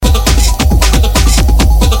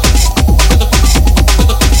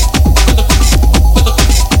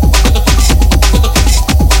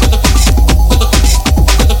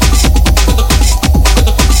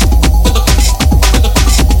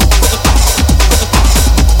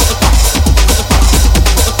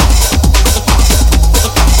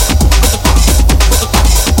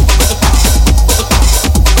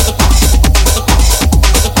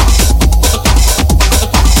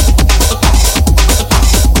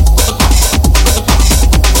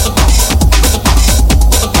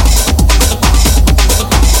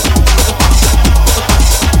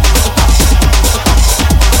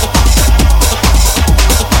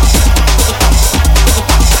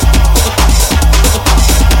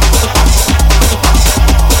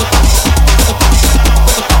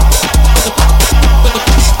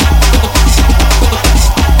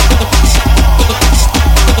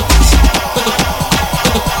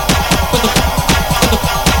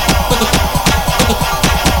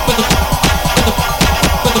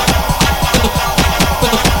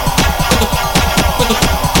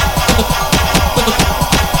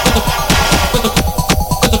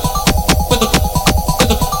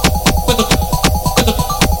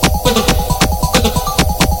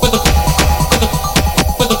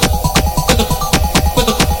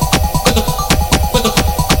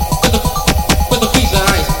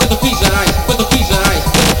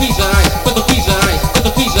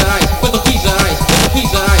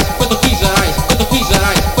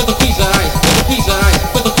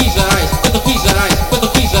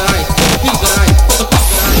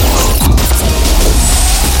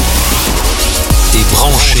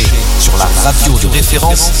radio de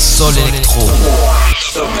référence Sol Electro.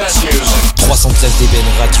 313 DBN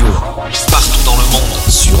Radio, partout dans le monde,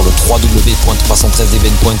 sur le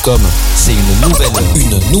www.313dbn.com. C'est une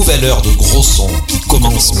nouvelle heure de gros son qui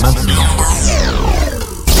commence maintenant.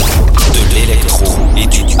 De l'électro et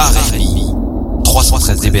du R&B.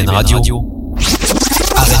 313 DBN Radio.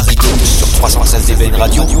 R&B sur 313 DBN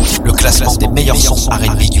Radio, le classement des meilleurs sons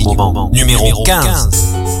R&B du moment. Numéro 15.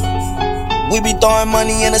 We be throwing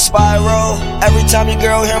money in a spiral. Every time your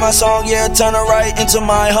girl hear my song, yeah, turn her right into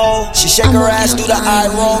my hoe. She shake her ass, do the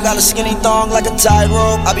eye roll. Got a skinny thong like a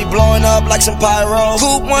tightrope. I be blowing up like some pyro.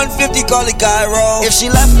 Coupe 150, call it Cairo. If she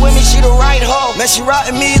left with me, she the right hoe. Man, she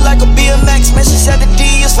riding me like a BMX. Man, she said the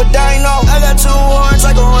D is for dino. I got two horns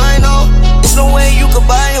like a rhino. There's no way you could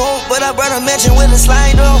buy hope, but I brought a mansion with a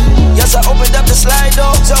slide though. Yes, I opened up the slide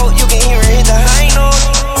though, so you can hear it hit the high note.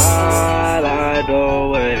 I like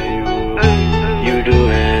the way you do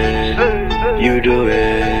it, you do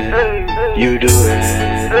it, you do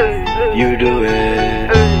it, you do it,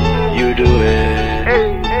 you do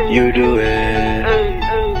it, you do it.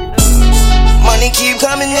 Money keep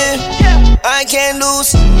coming in, I can't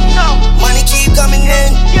lose. Money keep coming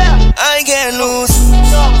in, I can't lose.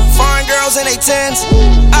 Foreign girls in they tens,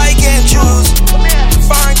 I can't choose.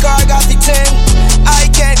 Foreign car got the 10, I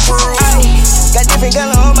can't cruise. Got different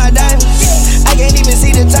color on my diamonds, I can't even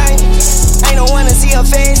see the time. I don't wanna see her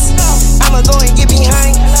face, I'ma go and get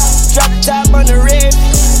behind. Drop the top on the rib,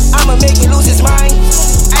 I'ma make it lose his mind.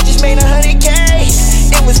 I just made 100K,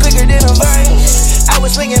 it was quicker than a vine. I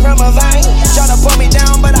was swinging from a vine, try to pull me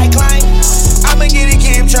down but I climb. I'ma get it,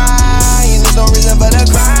 keep trying, there's no reason for the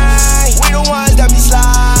cry. We the ones that be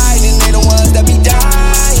sliding, they the ones that be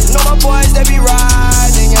dying. Know my boys that be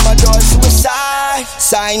riding, yeah my door's suicide.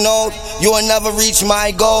 Side note, you will never reach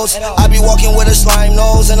my goals. I be walking with a slime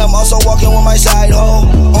nose, and I'm also walking with my side hoe.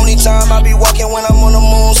 Only time I be walking when I'm on the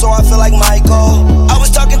moon, so I feel like Michael. I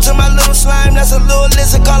was talking to my little slime, that's a little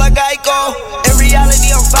lizard called a Geico. In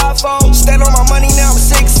reality, I'm 5'4", stand on my money now, I'm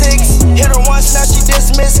 6'6". Hit her once, now she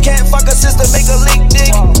dismissed. Can't fuck her sister, make her lick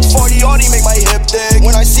dick. 40 Audi, make my hip thick.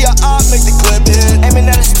 When I see her op, make the clip hit.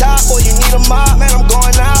 Aiming at his top, boy, you need a mop. Man, I'm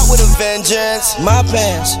going out with a vengeance. My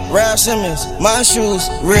pants, Raf Simmons. My shoes,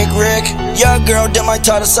 Rick. Your girl did my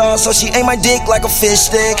tartar sauce, so she ate my dick like a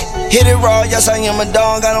fish stick. Hit it raw, yes, I am a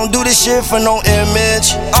dog. I don't do this shit for no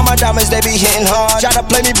image. All my diamonds, they be hitting hard. Try to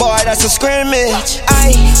play me, boy, that's a scrimmage.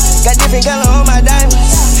 I got different color on my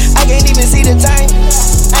diamonds, I can't even see the time.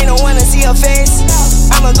 I don't wanna see her face,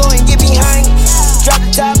 I'ma go and get behind. Drop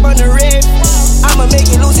the top on the rib, I'ma make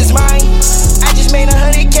it lose his mind. I just made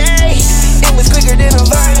 100K, it was quicker than a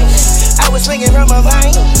vine. I was swinging from a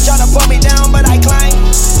vine, try to pull me down but I climb.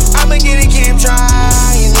 I'ma get it, keep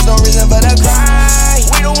trying, there's no reason for the cry.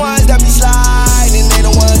 We the ones that be sliding, they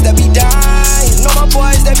the ones that be dying. Know my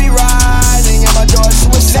boys that be riding, yeah my door's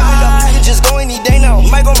suicide. You just go any day now,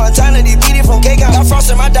 Michael Montana, they beat it from cake out. Got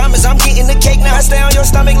frost in my diamonds, I'm getting the cake now. I stay on your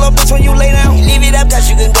stomach, little bitch, when you lay down. Leave it up, cause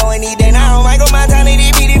you can go any day now. Michael Montana,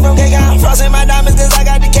 they beat it from cake out. Frost in my diamonds, cause I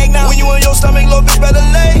got the cake now. When you on your stomach, little bitch, better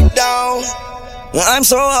lay down. I'm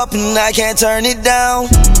so up and I can't turn it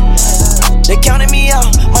down. They counted me out,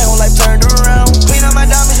 my whole life turned around. Clean up my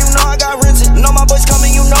diamonds, you know I got rented. Know my boys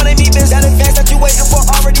coming, you know they be busy. That advance that you waiting for,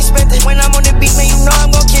 already spent it. When I'm on the beat, man, you know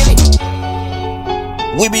I'm gon' kill it.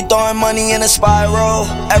 We be throwing money in a spiral.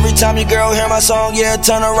 Every time your girl hear my song, yeah,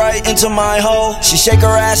 turn her right into my hoe. She shake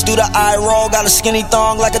her ass, do the eye roll. Got a skinny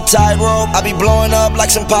thong like a tightrope. I be blowing up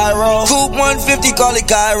like some pyro. Coupe 150, call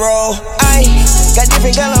it Cairo. I got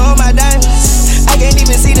different color on my diamonds, I can't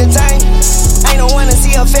even see the time. I don't wanna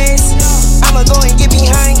see her face, I'ma go and get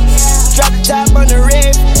behind. Drop the top on the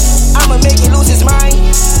rib, I'ma make it lose his mind.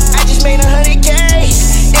 I just made 100K,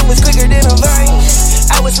 it was quicker than a vine.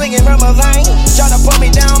 I was swinging from a vine, try to pull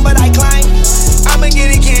me down but I climb. I'ma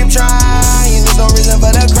get it, keep trying, there's no reason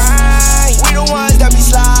for the cry. We the ones that be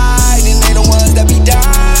sliding, they the ones that be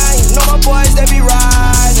dying. Know my boys that be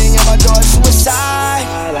riding, yeah my door's suicide.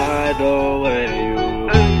 I like the way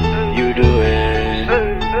you do it,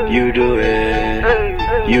 you do it,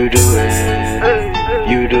 you do it,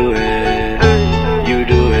 you do it, you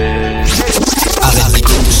do it. R&B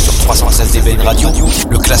sur 316 DBN Radio,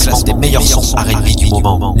 le classement des meilleurs sons R&B du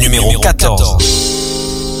moment. Numéro 14.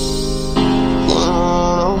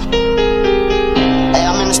 Hey,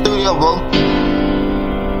 I'm in the studio, bro.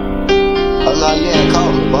 Oh no, yeah,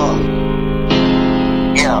 call me, bro.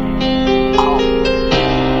 Yeah.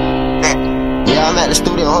 Yeah, I'm at the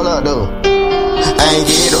studio. Hold up, though. I ain't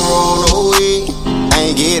get to roll no weed,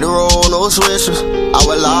 ain't get to roll no switches. I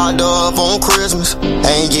was locked up on Christmas,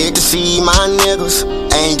 ain't get to see my niggas,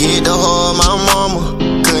 ain't get to hug my mama.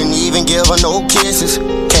 Couldn't even even give her no kisses.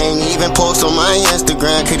 Can't even post on my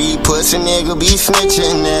Instagram, could he pussy nigga be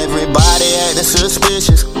snitching? Everybody acting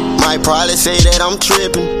suspicious. Might probably say that I'm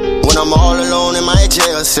tripping when I'm all alone in my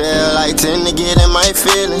jail cell. I tend to get in my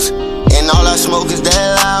feelings, and all I smoke is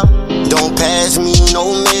that loud. Don't pass me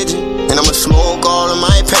no midget, and I'ma smoke all of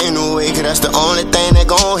my pain away, cause that's the only thing that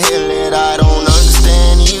gon' heal it. I don't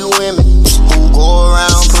understand you women who go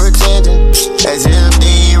around pretending as if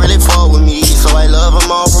they really fuck with me, so I love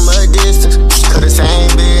them all from a distance. Cause the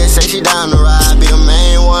same bitch say she down the ride, be the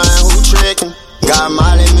main one who trickin'. Got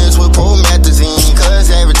Molly mixed with promethazine,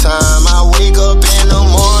 cause every time I wake up in the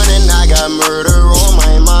morning, I got murder on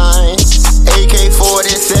my mind.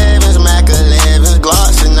 AK-47s, Mac 11s,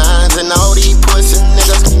 Glocks and 9s, and all these pussy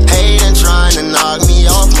niggas hatin', trying to knock me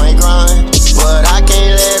off my grind. But I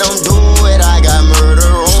can't let them do it, I got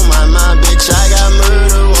murder on my mind, bitch, I got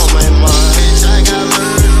murder on my mind. Bitch, I got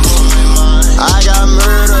murder on my mind. I got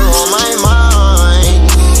murder on my mind.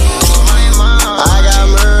 I got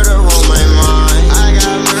murder on my mind. I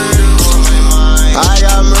got murder on my mind. I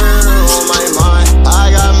got murder on my mind.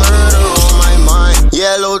 I got murder on my mind.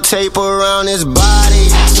 Yellow tape around his body,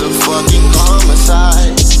 it's a fucking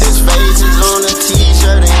homicide. His face is on a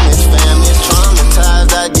t-shirt and his family's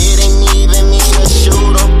traumatized. I didn't even mean to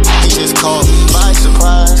shoot him, he just caught me by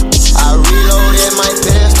surprise. I reloaded my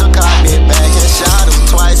pistol, cocked it back and shot him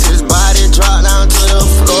twice. His body dropped down to the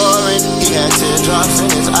floor and he had teardrops in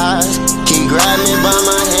his eyes. He grabbed me by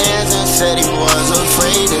my hands and said he was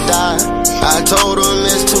afraid to die. I told him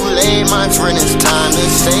it's too late, my friend, it's time to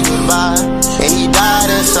say goodbye. And he died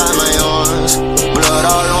inside my arms, blood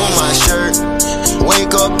all on my shirt.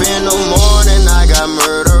 Wake up in the morning, I got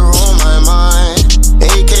murder on my mind.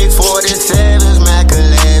 AK-47s, Mac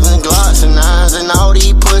 11s, Glocks and 9s, and all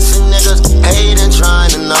these pussy niggas hatin', trying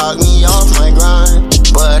to knock me off my grind.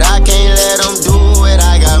 But I can't let them do it,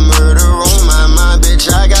 I got murder on my mind, bitch,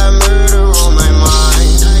 I got murder on my mind.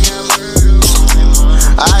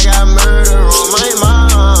 I got murder on my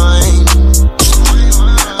mind.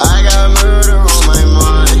 I got murder on my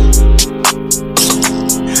mind.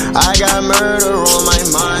 I got murder on my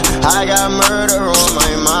mind. I got murder on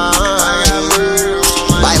my mind. I got murder on my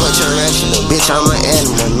mind. Bible tarantula, bitch, I'm an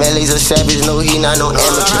animal. Melly's a savage, no, he not no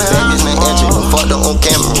amateur. Vegas man entry, fucked up on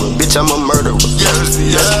camera. Bitch, I'm a murderer.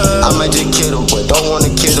 I might just kill the boy, don't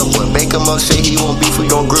wanna kill the boy. Bake him up, say he won't beef, we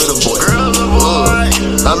gon' grill the boy.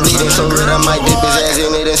 I'm bleeding so red, I might dip his ass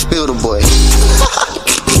in it and spill the boy.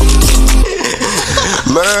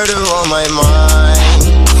 Murder on my mind.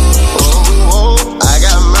 Oh, I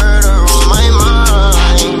got murder on my mind.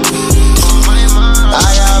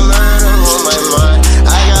 I got murder on my mind.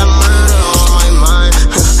 I got murder on my mind.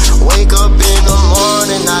 Wake up in the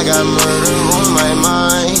morning, I got murder on my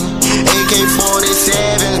mind.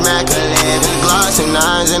 AK-47s, Mac 11s, Glocks and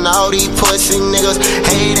 9s, and all these pussy niggas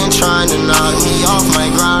hatin', trying to knock me off my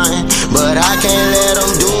grind. But I can't let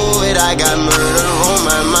them do it, I got murder on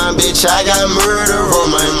my mind, bitch, I got murder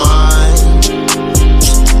on my mind.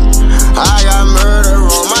 I got murder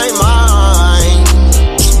on my mind.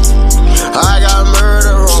 I got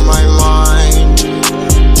murder on my mind.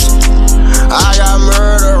 I got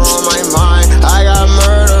murder on my mind. I got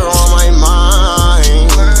murder on my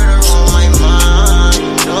mind. Murder on my mind.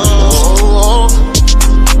 Oh.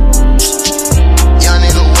 Young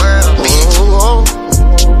nigga world, bitch. Oh.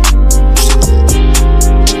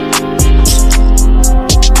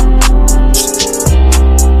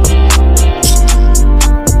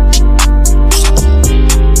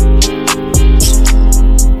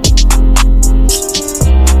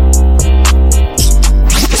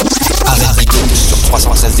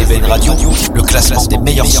 Radio, le classement des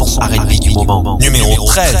meilleurs sons R&B du moment. Numéro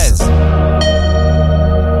 13.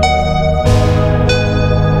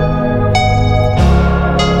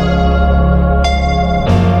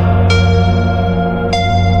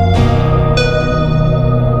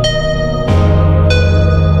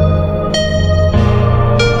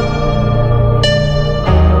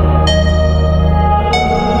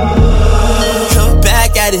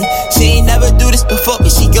 She ain't never do this before, but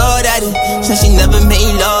she good at it. She never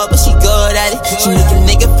made love, but she good at it. She make a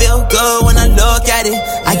nigga feel good when I look at it.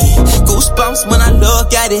 I get goosebumps when I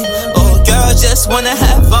look at it. Oh, girl just wanna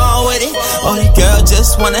have fun with it. Oh, the girl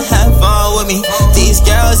just wanna have fun with me. These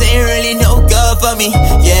girls ain't really no good for me.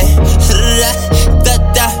 Yeah. Da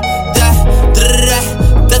da da da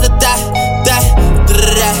da da da da da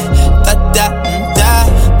da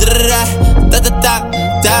da da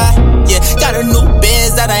da. Yeah, got a new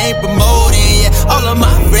biz that I ain't promoting. Yeah, all of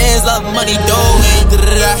my friends love money doing.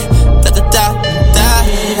 Da da da da.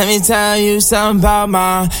 Let me tell you something about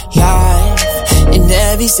my life. In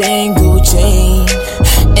every single chain,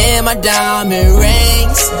 and my diamond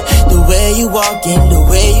rings. The way you walking, the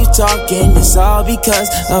way you talking, it's all because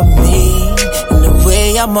of me. And the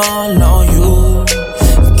way I'm all on you,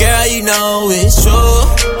 girl, you know it's true.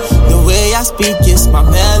 The way I speak is my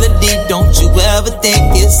melody. Don't you ever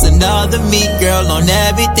think it's another me, girl, on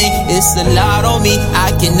everything. It's a lot on me.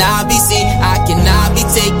 I cannot be seen, I cannot be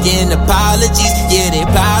taking apologies. Yeah, they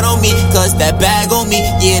proud on me, cause that bag on me.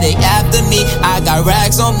 Yeah, they after me. I got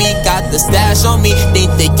rags on me, got the stash on me.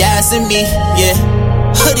 Think they gassing me, yeah.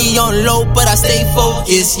 Hoodie on low, but I stay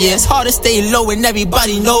focused, yeah. It's hard to stay low and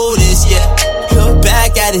everybody know this, yeah. Look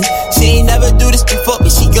back at it, she ain't never do this before,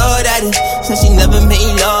 but she good at it. So she never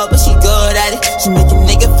made love, but she good at it. She make a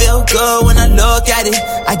nigga feel good when I look at it.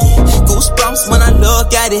 I get goosebumps when I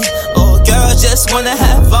look at it. Oh, girl just wanna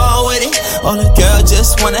have fun with it. All the girls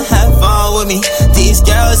just wanna have fun with me. These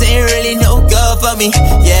girls ain't really no good for me,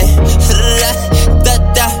 yeah. Da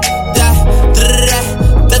da da da da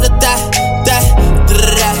da da da da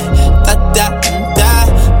da da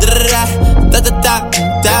da da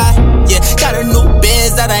da. Yeah, got a new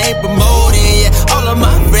biz that I ain't promoting. Yeah, all of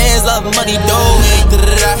my friends love money doing. Da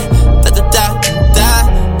da da da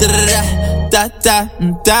da da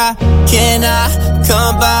da. Can I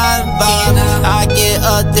come by? I get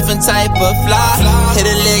a different type of fly. Hit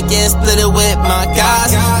a lick and split it with my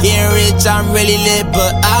guys. Getting rich, I'm really lit,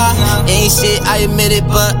 but I ain't shit. I admit it,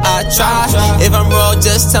 but I try. If I'm wrong,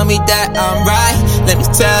 just tell me that I'm right. Let me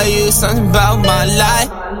tell you something about my life.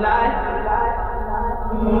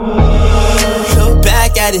 Look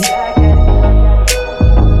back at it.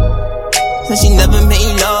 So she never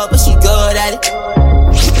made love, but she good at it.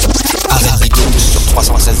 R&B sur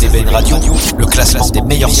 316 DBN Radio, le classement des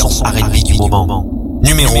meilleurs sons R&B du moment.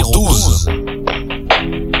 Numéro 12.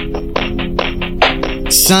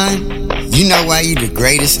 Son, you know why you the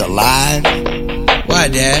greatest alive? Why,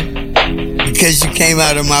 Dad? Because you came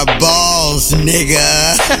out of my balls,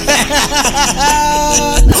 nigga.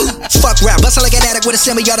 Fuck rap, bustle like an addict with a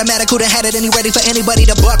semi-automatic. Who done had it and he ready for anybody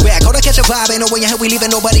to buck back. Hold on, catch a vibe, ain't no way in hell we leaving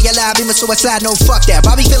nobody alive. Even suicide, no fuck that.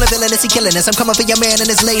 Bobby feeling villainous, he killing us. I'm coming for your man and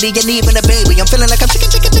his lady and even a baby. I'm feeling like I'm chicken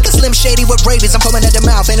Slim Shady with rabies. I'm foaming at the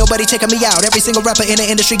mouth, ain't nobody checking me out. Every single rapper in the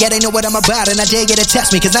industry, yeah, they know what I'm about. And I dare you to test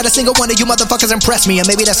me, cause not a single one of you motherfuckers impress me. And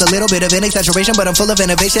maybe that's a little bit of an exaggeration, but I'm full of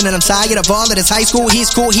innovation. And I'm tired of all of this high school. He's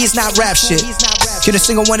cool, he's not rap shit. Can a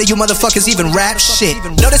single one of you motherfuckers even rap shit?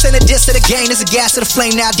 No, this ain't a diss to the game, this a gas to the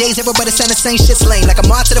flame. Nowadays, everybody saying the same shit's lame. Like I'm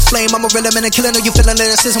on to the flame, I'm a real man and killing. Know you feeling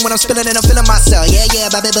lyricism when I'm spilling and I'm feeling myself. Yeah,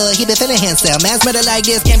 Bobby Bull, he been feeling himself. Man's better like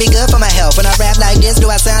this, can't be good for my health. When I rap like this, do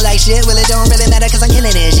I sound like shit? Well, it don't really matter cause I'm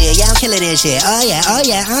killing this shit. Yeah, I'm killing this shit. Oh yeah,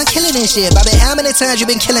 I'm killing this shit. Bobby, how many times you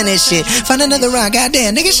been killing this shit? Find another rhyme,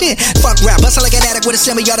 goddamn, nigga shit. Fuck rap, bustle like an addict with a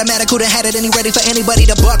semi-automatic. Who done had it and he ready for anybody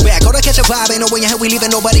to buck back. Hold on, catch a vibe, ain't no way in hell we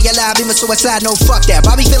leaving nobody alive. Even suicide, no fuck that.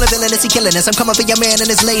 Bobby feeling villainous, he killing us. I'm coming for your man and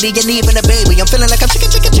his lady and even a baby. I'm feeling like I'm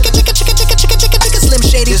chicken Slim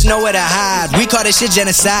Shady. There's nowhere to hide. We call this shit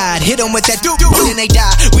genocide. Hit them with that doo and they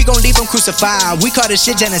die. We gon' leave them crucified. We call this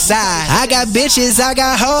shit genocide. I got bitches, I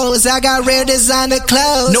got hoes, I got rare designer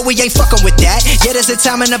clothes. No, we ain't fucking with that. Yeah, there's a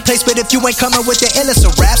time and a place, but if you ain't coming with the illest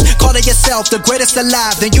of raps, calling yourself the greatest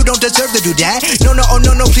alive, then you don't deserve to do that. No,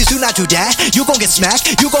 please do not do that. You gon' get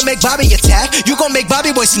smacked. You gon' make Bobby attack. You gon' make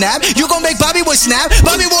Bobby boy snap. You gon' make Bobby boy snap.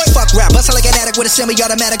 Bobby boy fuck rap. Bustle like an addict with a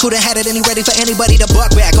semi-automatic. Who done had it and he ready for anybody to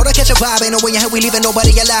buck back. Hold on, catch a vibe, ain't no way in hell we leaving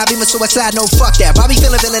nobody alive. Even suicide, no fuck that. Bobby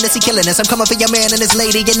feeling villainous, he killing us. I'm coming for your man and his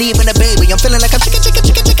lady and even a baby. I'm feeling like I'm chicken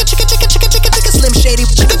Slim Shady.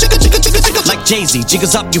 Like Jay-Z,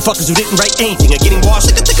 jiggers up, you fuckers who didn't write anything are getting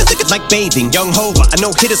washed like bathing. Young Hova, I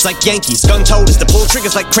know hitters like Yankees. Gun toters, the pull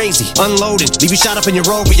triggers like crazy. Unloaded, leave you shot up in your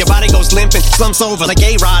rover. Your body goes limping, slumps over like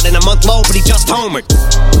A-Rod in a month low, but he just homered.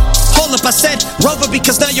 Hold up, I said Rover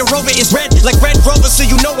because now your Rover is red like Red Rover, so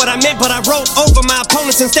you know what I meant. But I wrote over my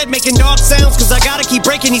opponents instead, making dog sounds, cause I gotta keep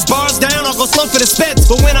breaking these bars down. I'll go slow for the speds,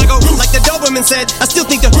 but when I go like the Doberman said, I still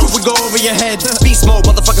think the roof would go over your head. Beast mode,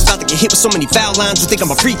 motherfuckers about to get hit with so many foul lines. You think I'm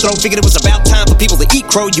a free throw, figured it was about time for people to eat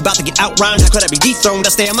crow. You about to get outrhymed, how could I be dethroned?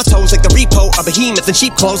 I stay on my toes like the repo, a behemoth in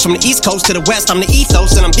cheap clothes. From the east coast to the west, I'm the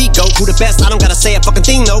ethos and I'm the GOAT. Who the best? I don't gotta say a fucking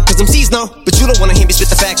thing, no, cause MCs know. But you don't wanna hear me spit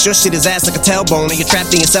the facts, your shit is ass like a tailbone. And you're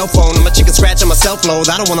trapped in your cell phone, I'm a chicken scratch on my self-load.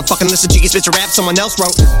 I don't wanna fucking listen to you spit your rap someone else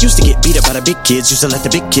wrote. Used to get beat up by the big kids, used to let the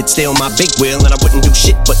big kids steal my big wheel, and I wouldn't do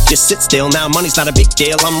shit but just sit still. Now money's not a big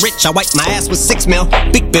deal, I'm rich, I wipe my ass with 6 mil.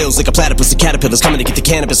 Big bills like a platypus of caterpillars coming to get the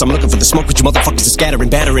cannabis. I'm looking for the smoke, but you motherfuckers are scattering,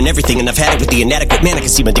 battering everything, and I've had it with the inadequate man. I can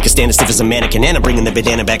see my dick is standing stiff as a mannequin, and I'm bringing the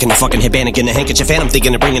bandana back in the fucking headband and the handkerchief, and I'm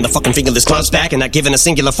thinking of bringing the fucking fingerless gloves back and not giving a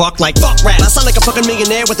singular fuck like fuck rap. I sound like a fucking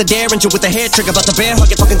millionaire with a derringer with a hair trigger, about the bear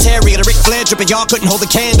hug it fucking Terry and a Ric Flair dripping. Y'all couldn't hold a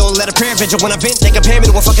candle, let a prayer vigil. When I vent, they compare me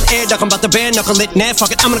to a fucking air duck. I'm about to bare knuckle it, nah,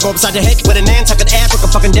 fuck it. I'm gonna go upside your head with an Nantucket Africa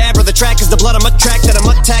fucking dabber. The track is the blood I'm attracted, I'm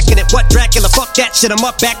attacking it. What Dracula, fuck that shit, I'm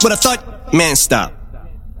up back with a thud. Man, stop.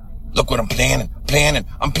 Look what I'm playing and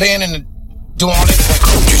doing all this.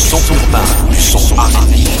 Du son urbain, du son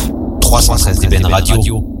R&B. 313 DBN Radio,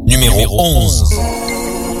 numéro 11.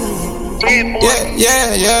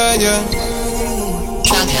 Yeah.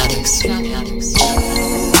 Drug addicts.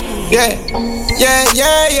 Yeah.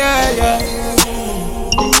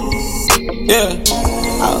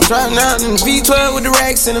 I was riding around in the V12 with the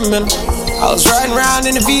racks in the middle. I was riding around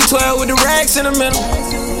in the V12 with the racks in the middle.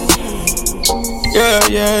 Yeah.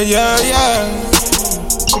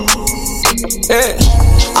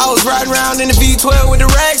 I was riding around in the V12 with the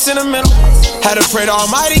racks in the middle. Had to pray to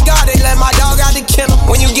Almighty God, they let my dog out the kennel.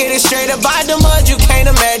 When you get it straight up by the mud, you can't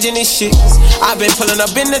imagine this shit. I've been pulling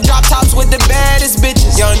up in the drop tops with the baddest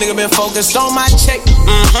bitches. Young nigga been focused on my check.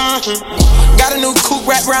 Got a new coupe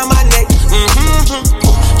wrapped around my neck.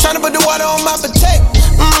 Tryna put the water on my potato.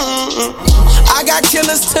 I got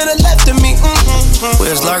killers to the left of me. We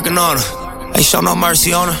was lurking on her, ain't show no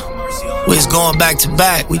mercy on her. We was going back to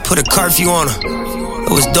back, we put a curfew on her.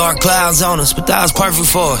 It was dark clouds on us, but that was perfect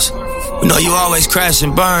for us. We know you always crash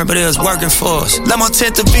and burn, but it was working for us. Let my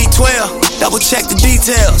tent to V12, double check the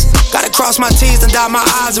details. Gotta cross my T's and dot my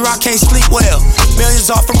I's or I can't sleep well. Millions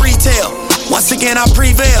off of retail, once again I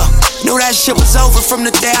prevail. Knew that shit was over from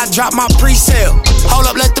the day I dropped my pre-sale. Hold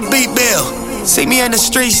up, let the beat build. See me in the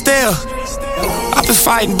street still. I've been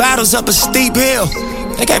fighting battles up a steep hill.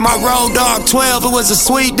 They gave my road dog 12, it was a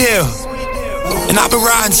sweet deal. And I've been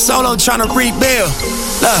riding solo trying to rebuild.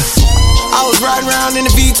 Look, I was riding around in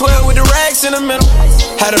the V12 with the racks in the middle.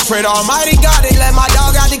 Had to pray to Almighty God, they let my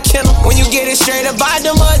dog out the kennel. When you get it straight up by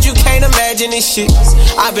the mud, you can't imagine this shit.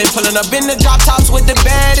 I've been pulling up in the drop tops with the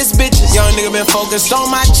baddest bitches. Young nigga been focused on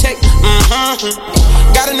my check.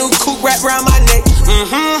 Got a new coupe wrapped around my neck.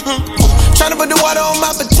 Tryna put the water on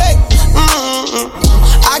my potato.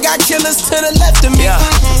 I got killers to the left of me.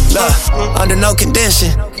 Look, under no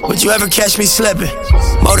condition would you ever catch me slipping.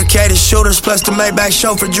 Motorcaded shooters plus the Maybach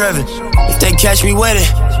chauffeur driven. If they catch me with it,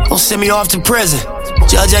 don't send me off to prison.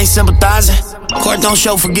 Judge ain't sympathizing, court don't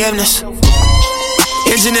show forgiveness.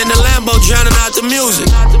 Engine in the Lambo drowning out the music.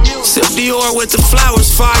 Sip Dior with the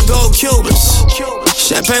flowers, 5 gold Cubans.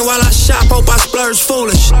 Champagne while I shop, hope I splurge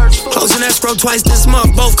foolish. Closing escrow twice this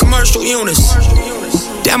month, both commercial units.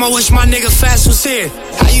 Damn, I wish my nigga Fast was here.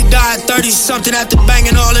 How you died 30-something after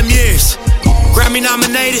banging all them years? Grammy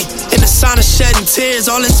nominated, in the sign of shedding tears.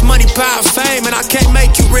 All this money, power, fame, and I can't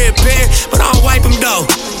make you reappear. But I don't wipe them though.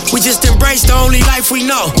 We just embrace the only life we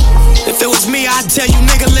know. If it was me, I'd tell you,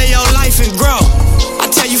 nigga, live your life and grow. I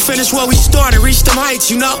tell you, finish where we started, reach them heights,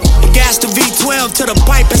 you know. And gas the V12 to the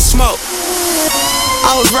pipe and smoke.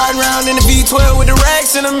 I was riding around in the V12 with the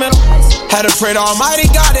racks in the middle. Had to pray to Almighty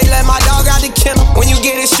God, they let my dog out the kennel. When you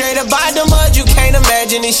get it straight up by the mud, you can't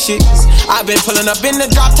imagine this shit. I've been pulling up in the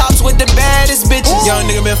drop tops with the baddest bitches. Young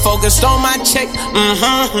nigga been focused on my check.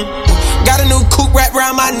 Got a new coupe wrapped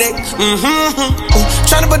around my neck.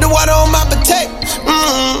 Tryna put the water on my potato.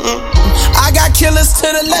 I got killers to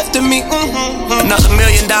the left of me. Another $1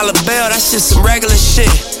 million bill, that's just some regular shit.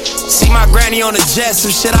 See my granny on the jet, some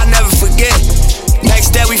shit I never forget.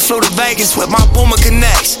 Next day we flew to Vegas with my Boomer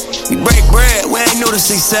Connects. We break bread, we ain't new to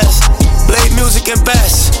success. Blade music and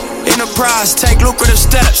best. Enterprise, take lucrative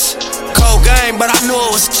steps. Cold game, but I knew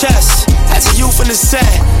it was chess. As a youth in the set,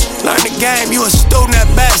 learn the game, you a student at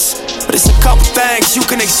best. But it's a couple things you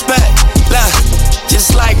can expect. Look,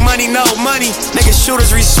 just like money, no money, niggas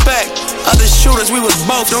shooters respect. Other shooters, we was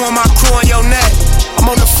both doing my crew on your neck. I'm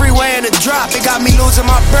on the freeway in the drop, it got me losing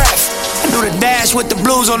my breath. I do the dash with the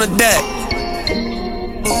blues on the deck.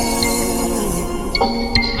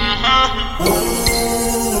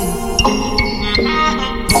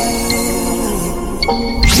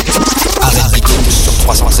 R&B sur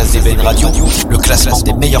 313 DBN Radio, le classement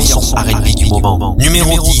des meilleurs sons R&B du moment.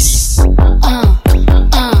 Numéro 10.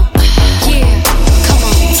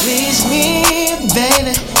 Please me,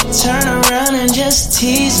 baby. Turn around and just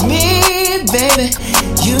tease me, baby.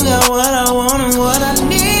 You got what I want and what I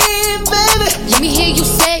need, baby. Let me hear you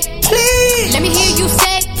say, please. Let me hear you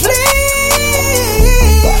say, please.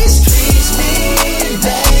 Please me,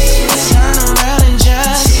 baby. Turn around and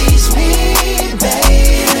just tease me, baby.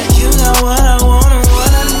 You got what I want and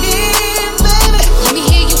what I need, baby. Let me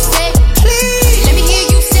hear you say, please. Let me hear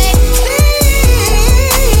you say, please.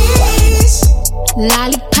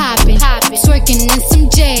 lollipopping, twerking in some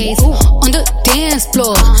J's on the dance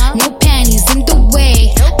floor. No panties in the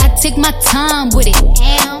way. I take my time with it.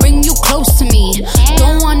 Bring you close to me.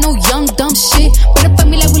 Don't want no young dumb shit. Better fuck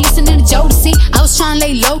me like we listening to Jodeci. I was trying to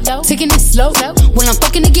lay low, taking it slow. When I'm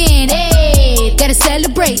fucking again, hey, gotta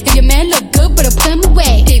celebrate. If your man look good, better put him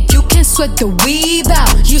away. If you can sweat the weave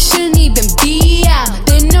out, you shouldn't even be out.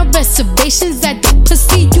 There no reservations at the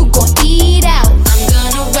pussy, you gon' eat out. I'm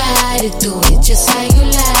gonna ride it, do it just how you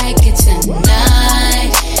like it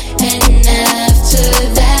tonight. And after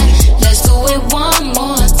that, let's do it one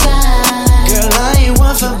more time. Girl, I ain't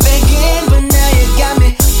one for begging, but now you got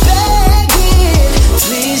me begging.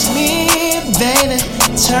 Please me, baby.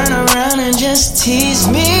 Turn around and just tease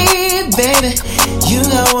me, baby. You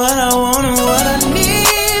got what I want and what I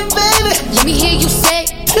need, baby. Let me hear you say,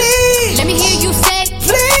 please. Let me hear you say,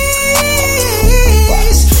 please.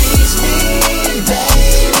 Please me,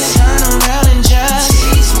 baby. Turn around and just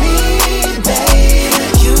tease me, baby.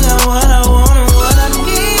 You got what I want and what I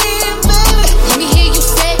need, baby. Let me hear you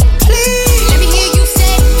say, please. Let me hear you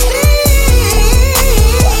say,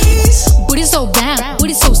 please. Booty so round,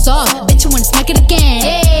 booty so soft. Bet you wanna smack it again.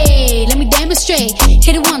 Hey, let me demonstrate.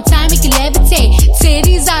 Hit it one time, make it levitate.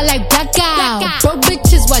 Titties are like blackout. Broke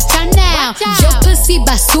bitches, watch out now. Your pussy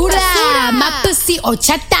basura, my pussy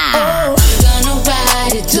horchata. Oh. I'm gonna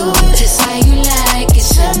ride it, do it just how you like it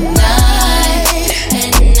tonight.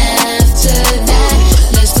 And after that,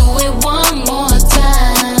 let's do it one more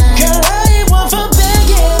time. Girl, I ain't one for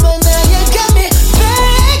begging, but now you got me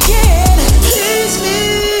begging. Please me,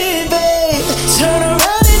 babe. Turn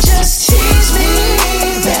around and just tease me,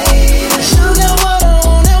 babe. You got what I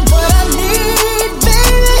want and what I need,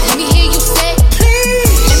 baby. Let me hear you say,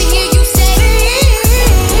 please. Let me hear you say, please.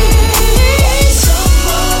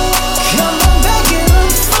 Come on, begging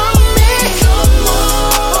for me. Come on,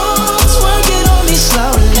 twerk it on me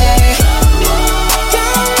slowly.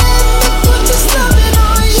 Girl, let me put this loving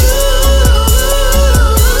on you.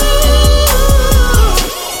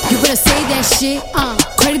 You better say that shit.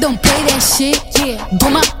 Credit don't play that shit. Yeah, do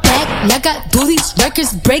my back like I do these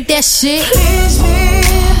records. Break that shit. Please me,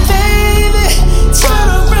 baby. Turn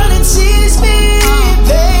around and tease me,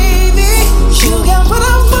 baby. You got what I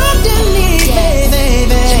want and need, baby.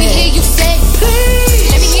 Let me hear you say, please.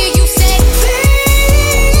 Let me hear you say, please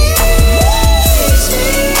me,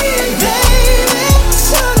 baby.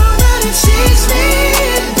 Turn around and tease me,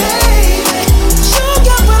 baby. You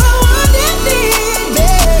got what I want and need,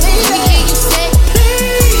 baby. Let me hear you say,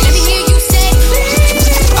 Let me hear you say,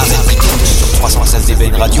 Sur 316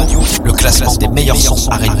 DBN Radio, le classement des meilleurs sons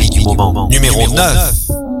R&B du moment. Numéro 9.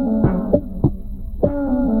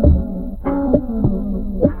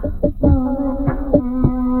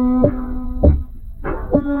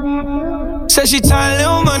 Said she tired,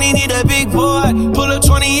 little money, need a big boy. Pull up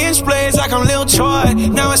 20-inch blades like I'm Lil Troy.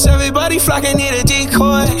 Now it's everybody flocking, need a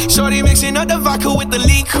decoy. Shorty mixing up the vodka with the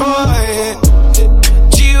liquor.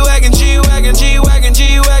 G-Wagon, G-Wagon, G-Wagon,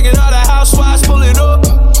 G-Wagon. All the housewives pulling up.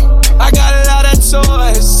 I got a lot of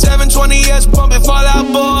toys. 720S pumping Fall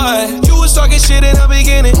Out Boy. You was talking shit in the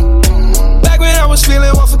beginning. Back when I was feeling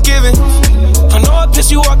unforgiving. I know I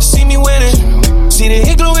pissed you off to see me winning. See the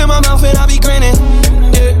hit glue in my mouth and I be grinning.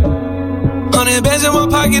 Yeah. 100 bands in my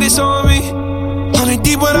pocket, it's on me. 100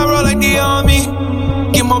 deep when I roll like the army.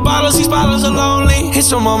 Get more bottles, these bottles are lonely.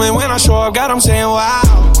 It's a moment when I show up, God, I'm saying wow.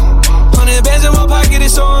 100 bands in my pocket,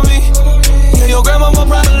 it's on me. Yeah, your grandma will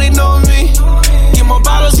probably know me. Get more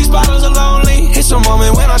bottles, these bottles are lonely. It's a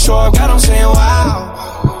moment when I show up, God, I'm saying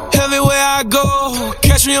wow. Everywhere I go,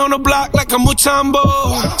 catch me on the block like a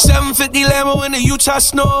Mutombo. 750 Lambo in the Utah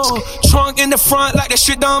snow. Trunk in the front like that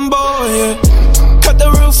shit Dumbo, yeah. Cut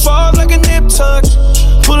the roof off like a nip tuck.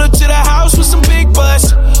 Pull up to the house with some big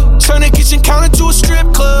butts. Turn the kitchen counter to a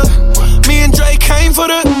strip club. Me and Dre came for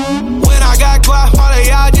the. When I got guap, all of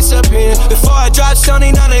y'all disappear. Before I drop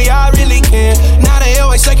Sony, none of y'all really care. Now they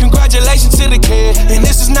always say congratulations to the kid. And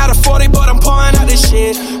this is not a 40, but I'm pouring out this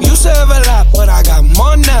shit. Used to have a lot, but I got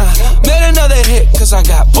more now. Made another hit, cause I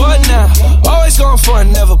got bored now. Always going for it,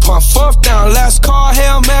 never pump fourth down. Last call,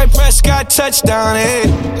 Hail Mary, Prescott, touchdown, hey.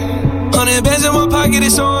 100 bands in my pocket,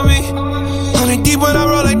 it's on me. 100 deep when I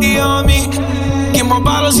roll like the army. Get more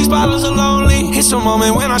bottles, these bottles are lonely. It's a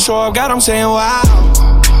moment when I show up, God, I'm saying wow.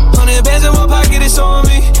 100 bands in my pocket, it's on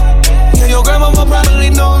me. Yeah, your grandma will probably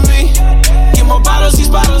know me. Get more bottles, these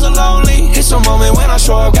bottles are lonely. It's a moment when I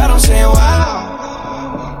show up, God, I'm saying wow.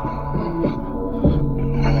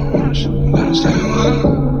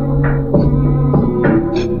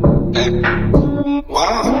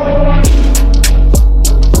 Wow.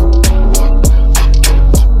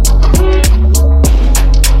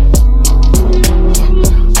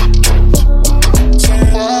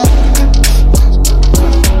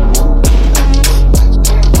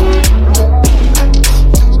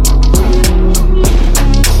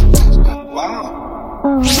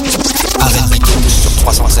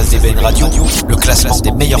 le classement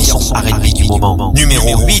des meilleurs sons R&B du moment.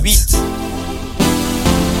 Numéro 8.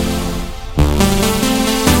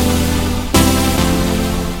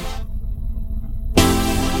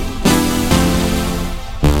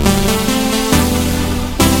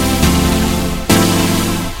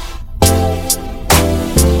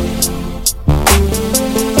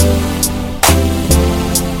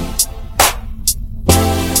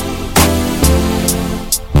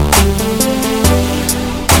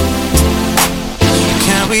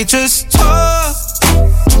 Just talk,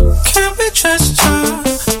 can we just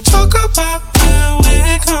talk about where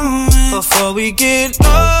we're going before we get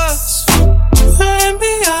lost? Let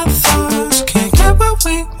me our thoughts, can't get what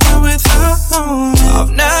we want without knowing. I've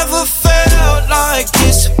never felt like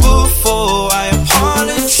this before. I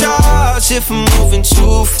apologize if I'm moving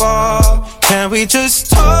too far. Can we just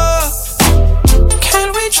talk?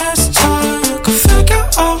 Can we just talk? Figure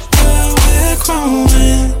out where we're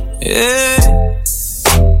growing. Yeah.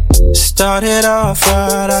 Started off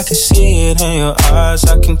right, I can see it in your eyes.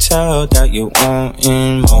 I can tell that you're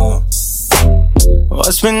wanting more.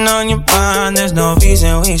 What's been on your mind? There's no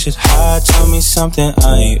reason we should hide. Tell me something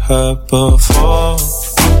I ain't heard before.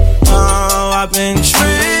 Oh, I've been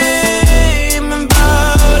dreaming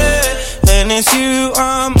about it, and it's you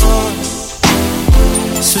I'm on.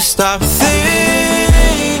 So stop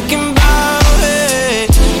thinking about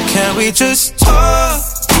it. Can we just talk?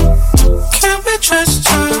 Can we just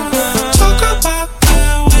talk? Talk about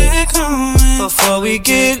where we're going before we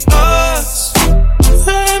get lost.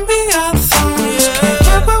 Let me our thoughts, can't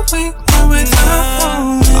get what we want without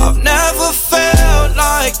knowing. I've never felt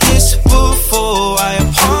like this before. I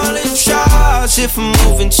apologize if I'm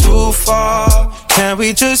moving too far. Can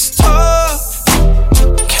we just talk?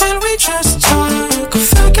 Can we just talk?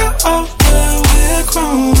 Figure out where we're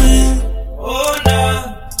growing. Oh, nah.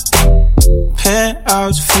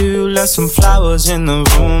 Penthouse view, left some flowers in the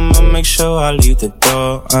room. I'll make sure I leave the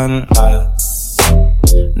door unlocked.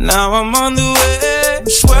 Now I'm on the way,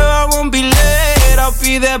 swear I won't be late. I'll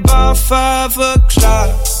be there by 5 o'clock.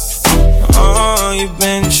 Oh, you've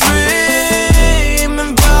been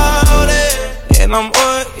dreaming about it, and I'm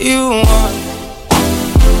what you want.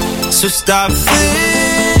 So stop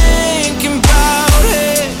thinking about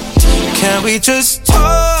it. Can we just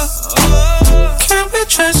talk? Can we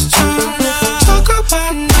just talk? Talk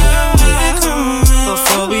about now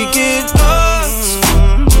before we get lost.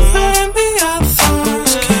 Let me our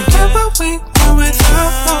thoughts, can't get what we want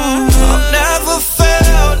without knowing. I've never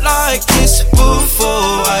felt like this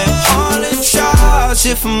before. I apologize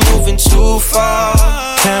if I'm moving too far.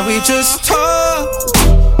 Can we just talk?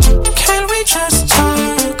 Can we just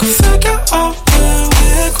talk? Figure out where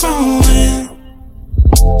we're growing.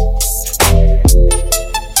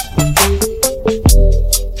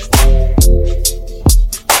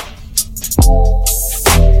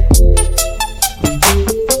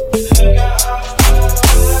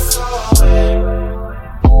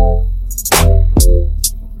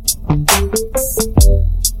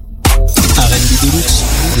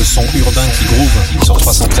 Le son urbain qui groove sur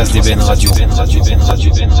 313 DBN Radio.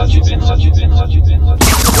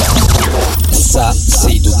 Ça,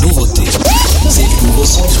 c'est de nouveauté. C'est du nouveau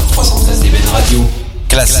son sur 313 DBN Radio.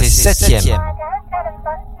 Classé 7ème.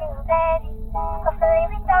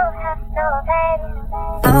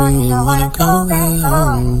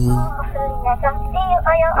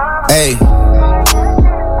 Hey.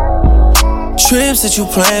 Trips that you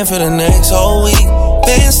plan for the next whole week.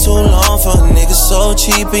 Been too long for a nigga so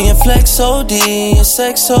cheap. And your flex OD, your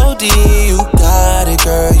sex OD. You got it,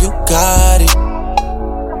 girl, you got it.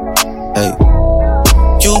 Hey.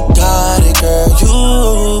 You got it, girl,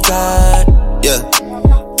 you got it. Yeah.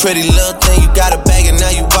 Pretty little thing, you got a bag and now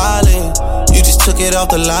you wildin'. You just took it off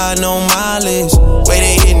the line, no mileage. Way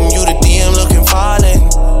they hitting you, the DM looking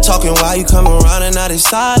violent. Talking while you come around and now they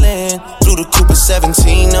silent. Through the Cooper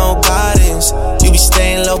 17, no guidance. You be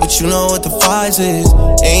staying low, but you know what the price is.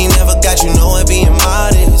 Ain't never got you know it being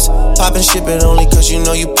modest. Poppin' shit, but only cause you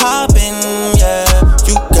know you poppin', yeah.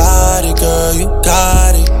 You got it, girl, you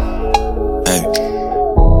got it. Hey.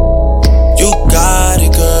 You got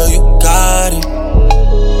it, girl, you got it.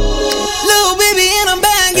 Little baby, and I'm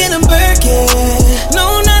back in a Birkin.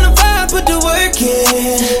 No 9 to 5, put the work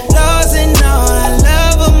in. Laws and all, I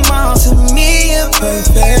love them all. To me, you're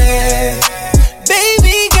perfect.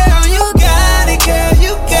 Baby girl, you got it, girl.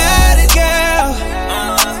 You got it, girl.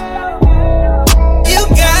 You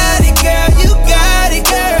got it, girl. You got it,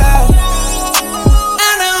 girl.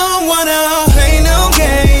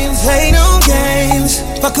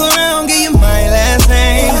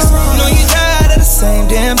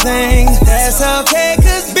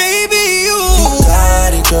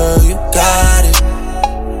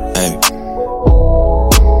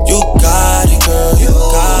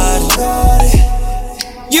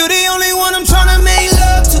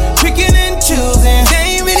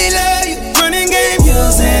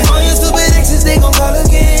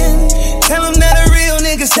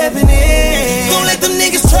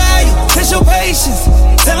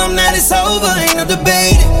 over, ain't no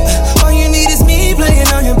debating. All you need is me playing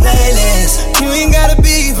on your playlist. You ain't gotta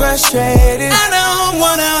be frustrated. I don't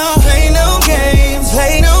wanna play no games,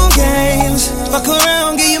 fuck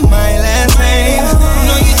around, give you my last name. I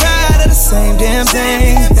know you tired of the same damn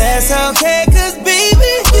thing. That's okay, cause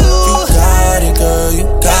baby, you got it, girl, you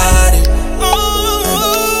got it.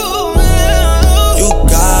 You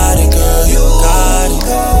got it, girl, you got it.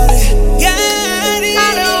 I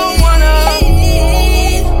don't wanna,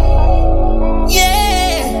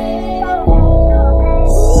 yeah.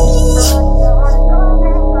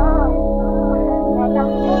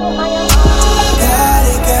 Got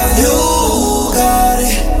it, girl, you got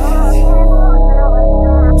it.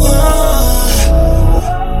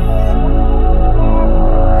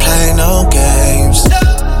 Play no games.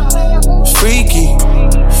 Freaky.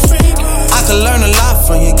 I could learn a lot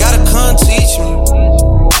from you, gotta come teach me.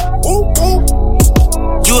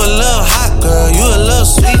 You a little hot girl, you a little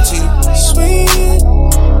sweetie.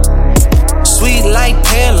 Sweet like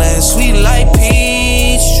Pearland, sweet like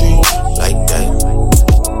Peachtree. Like that.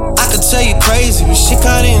 I could tell you crazy, but shit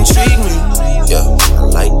kinda intrigue me. Yeah, I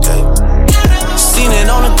like that. Seen it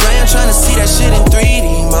on the gram, tryna see that shit in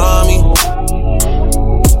 3D, mommy.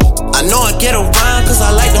 I know I get around cause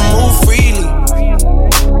I like to move freely.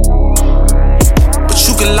 But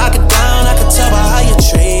you can lock it down, I can tell by how you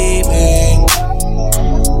treat me.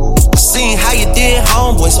 I seen how you did,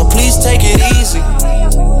 homeboy, so please take it easy.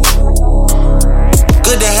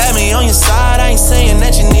 Good to have me on your side, I ain't saying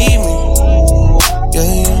that you need me.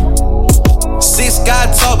 Yeah. 6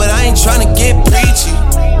 got talk, but I ain't tryna get preachy.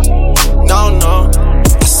 No, no.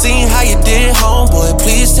 I seen how you did, homeboy,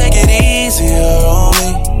 please take it easier on me.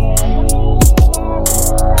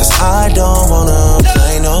 Cause I don't wanna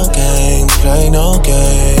play no games, play no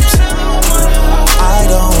games. I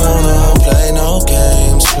don't wanna play no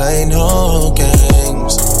games, play no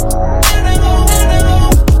games.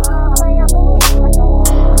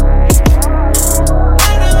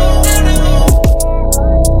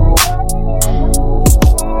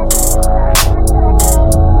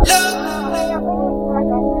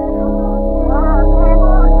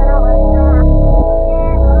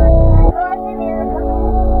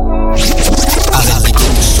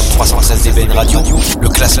 Radio, le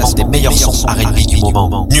classement des meilleurs sons R&B du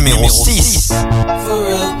moment. Numéro 6. For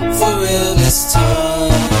real this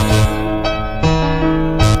time.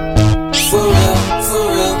 For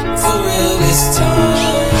real this time.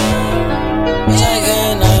 Like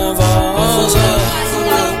an for real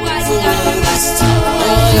this time.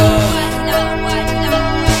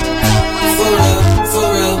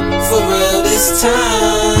 For real this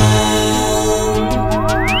time.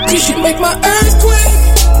 'Cause you make my earthquake.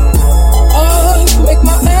 Make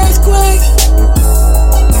my earthquake.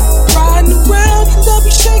 Riding around and they'll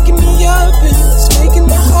be shaking me up, and it's making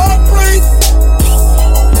my heart break.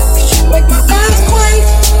 'Cause you make my earthquake.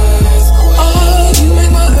 Oh, you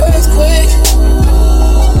make my earthquake.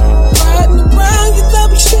 Riding around and they'll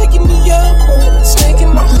be shaking me up, and it's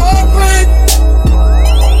making my heart break.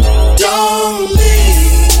 Don't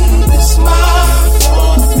leave, it's my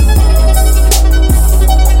fault.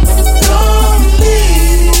 Don't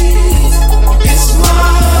leave, it's my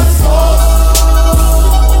fault.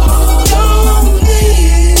 Don't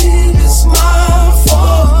leave, it's my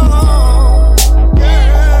fault.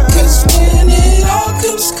 'Cause when it all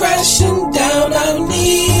comes crashing down, I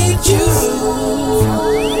need you.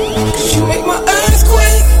 'Cause you make my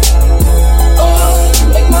earthquake. Oh, you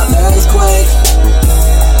make my earthquake.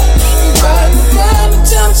 Riding around and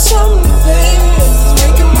down something, baby, it's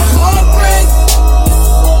making my heart break.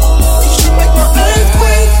 'Cause you make my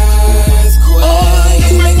earthquake. Oh,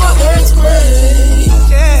 you make my earthquake.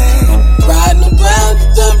 Riding around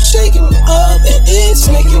and them shaking me up, and it's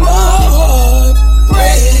making my heart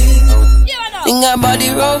break. Ain't got body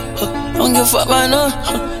roll, don't give a fuck by no.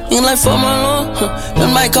 Ain't like for my lord,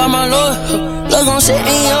 them might call my lord. Love gon' set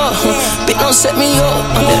me up, bitch don't set me up.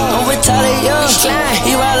 Don't retaliate,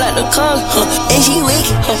 he ride like the car, and she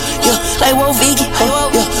wicked, yeah, like Wolf Vicky,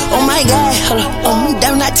 yeah. Oh my God, oh me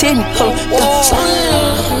damn not 10, yeah.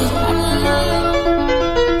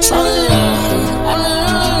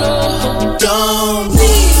 Don't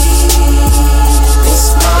leave, it's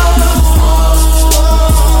my fault.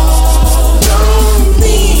 Don't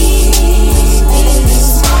leave,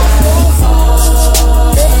 it's my fault.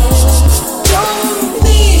 Don't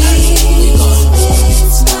leave,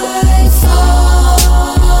 it's my fault.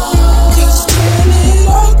 'Cause when it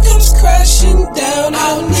all comes crashing down,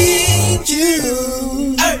 I'll need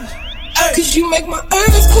you. 'Cause you make my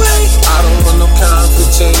earthquake.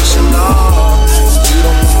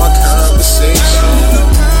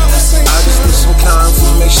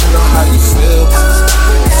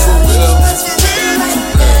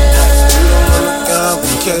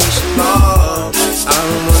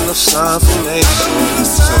 sign from nature.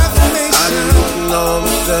 So I didn't look on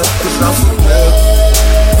that, cause I'm for real.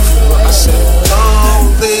 I said, don't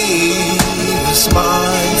leave, it's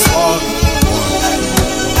my fault.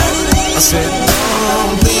 I said,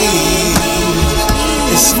 don't leave,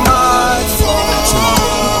 it's my fault.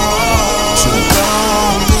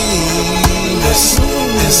 Don't leave,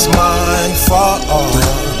 it's my fault,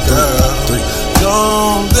 girl.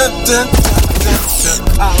 Don't let that.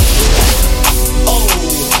 Oh,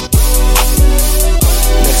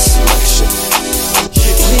 next selection.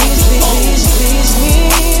 Please me,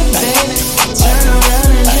 baby. Turn around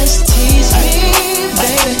and just tease me,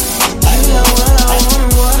 baby. You know what I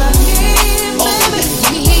want, what I need, baby. Let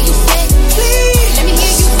me hear you say, please. Let me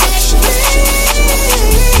hear you say,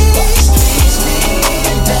 please. Tease me,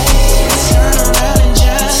 baby. Turn around and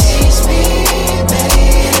just tease me, baby.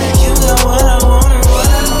 You know what I want, what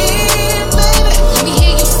I need, baby. Let me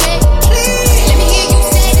hear you say, please. Let me hear you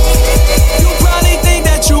say, you probably think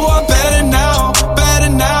that you are better now, better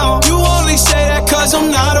now. You only say that cause I'm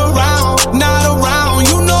not around, not around.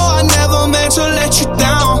 You know I never meant to let you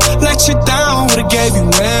down, let you down. Would've gave you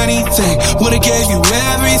anything, would've gave you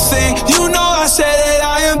everything. You know I said that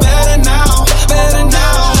I am better now, better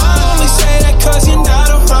now. I only say that cause you're not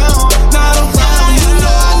around, not around. You know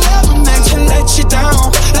I never meant to let you down,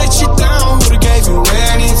 let you down. Would've gave you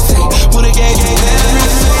anything, would've gave you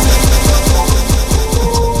everything.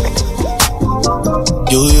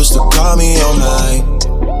 You used to call me all night.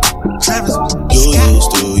 Travis, you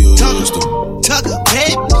used to. Tucker,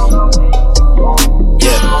 babe.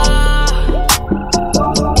 Yeah.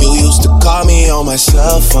 You used to call me on my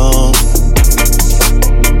cell phone.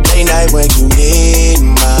 Late night when you need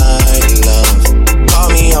my love. Call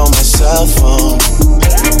me on my cell phone.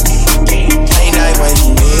 Late night when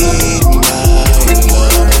you need my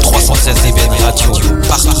love. 316 DBN Radio,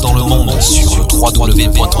 partout dans le monde, sur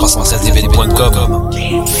www.316dbn.com.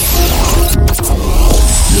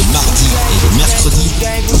 Le mardi et le mercredi,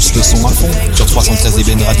 pousse le son à fond sur 316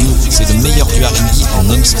 DBN Radio, c'est le meilleur du R&B en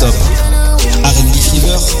non-stop. R&B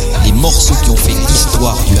Fever, les morceaux qui ont fait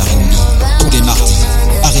l'histoire du R&B, tous les mardis.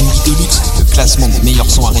 R&B Deluxe, le classement des meilleurs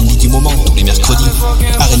sons R&B du moment, tous les mercredis.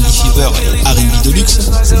 R&B Fever et R&B Deluxe,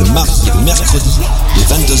 c'est le mardi et le mercredi, de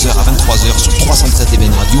 22h à 23h sur 313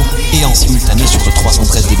 DBN Radio et en simultané sur le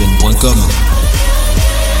 313dbn.com.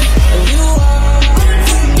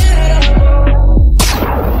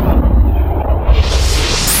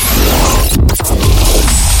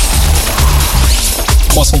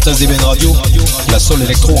 DBN Radio, la seule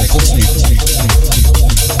électro en continu.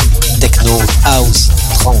 Techno, house,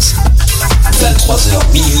 trance.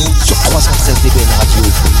 23h minuit sur 313 DBN Radio,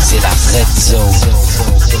 c'est la Red Zone.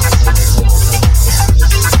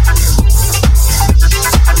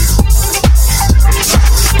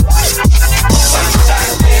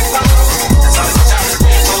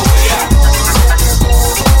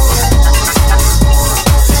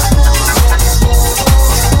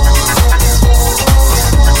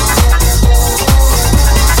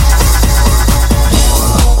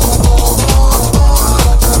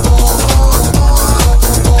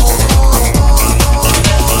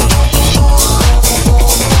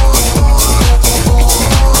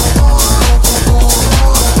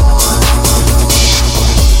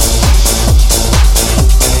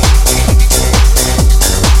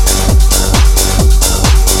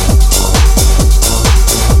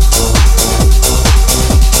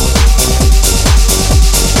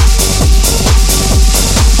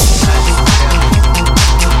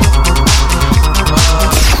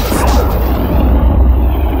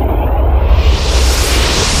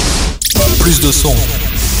 Plus de son,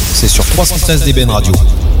 c'est sur 313 DBN Radio,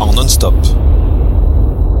 en non-stop.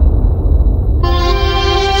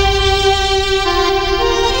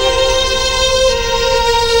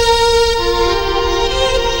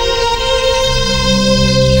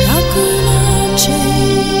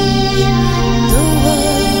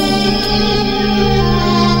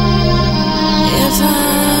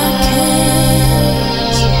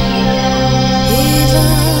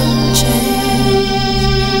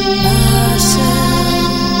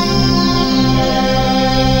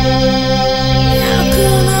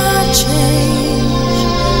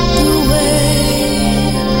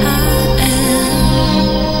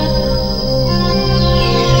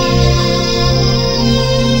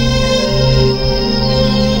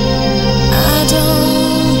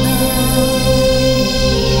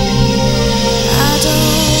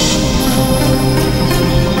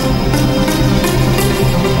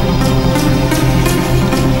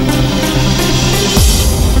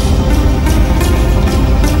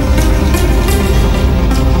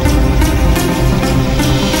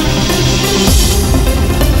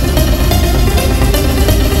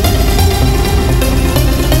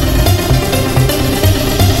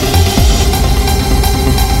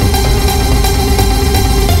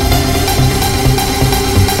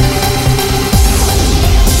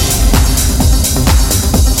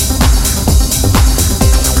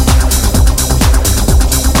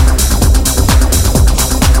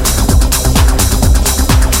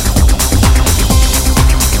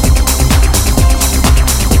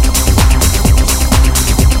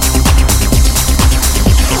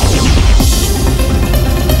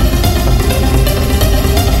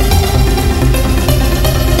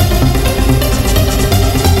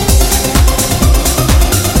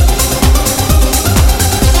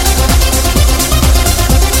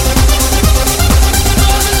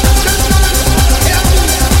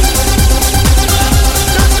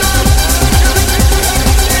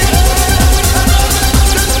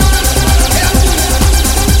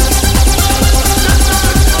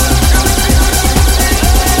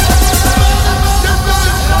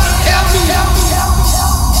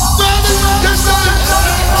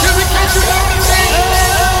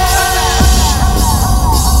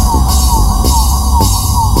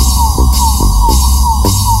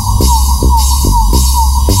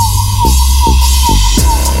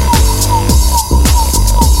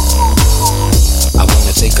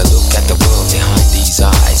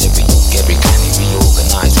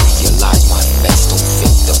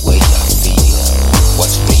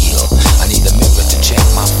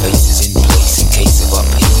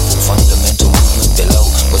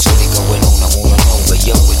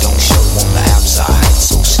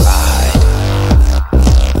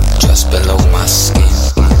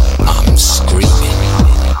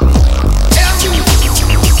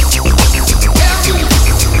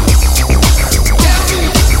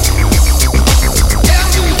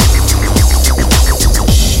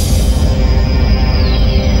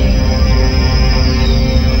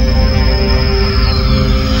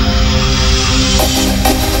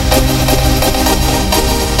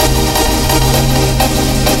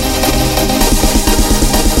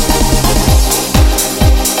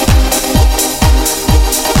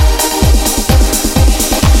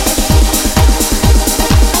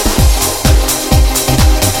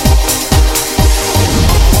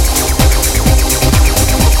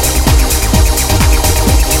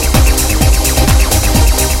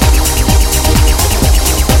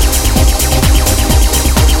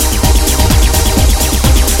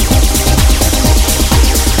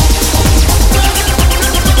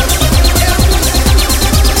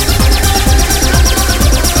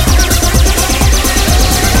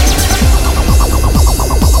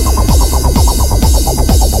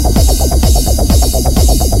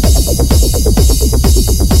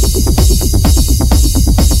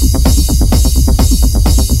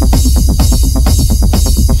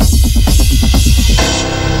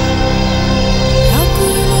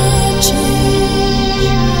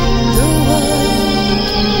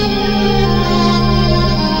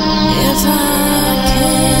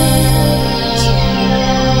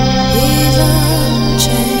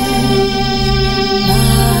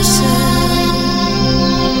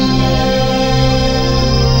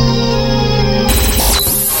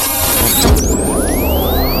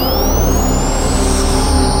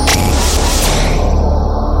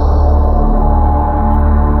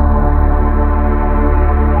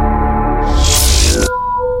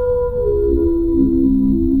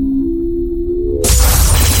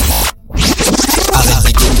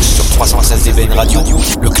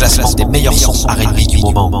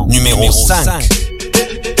 Numéro 5.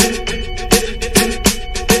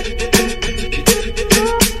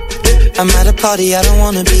 I'm at a party I don't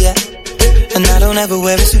wanna be at, and I don't ever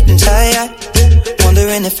wear a suit and tie.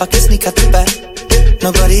 Wondering if I can sneak out the back.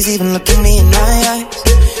 Nobody's even looking me in my eyes.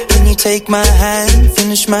 When you take my hand,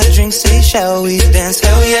 finish my drink, say shall we dance?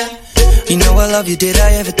 Hell yeah. You know I love you, did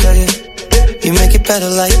I ever tell you? You make it better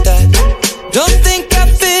like that. Don't think I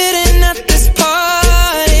fit in at this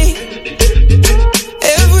party.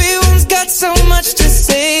 Everyone's got so much to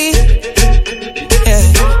say. Yeah,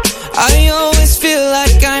 I always feel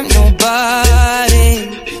like I'm nobody.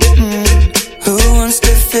 Who wants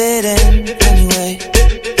to fit in anyway?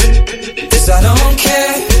 'Cause I don't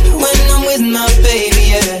care when I'm with my baby,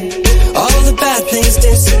 yeah. All the bad things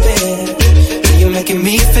disappear. You're making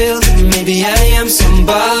me feel that maybe I am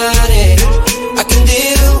somebody. I can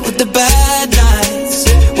deal with the bad nights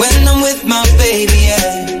when I'm with my baby, yeah.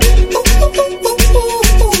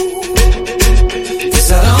 'Cause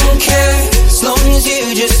I don't care as long as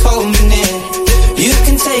you just hold me near. You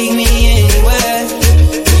can take me anywhere.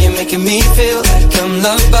 You're making me feel like I'm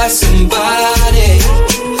loved by somebody.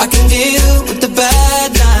 I can deal with the bad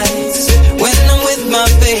nights when I'm with my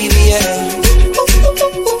baby, yeah.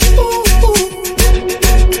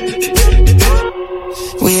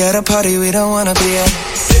 We at a party we don't wanna be at.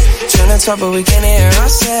 Trying to talk but we can't hear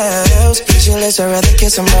ourselves. Pictureless, I'd rather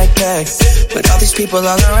kiss them right back. But all these people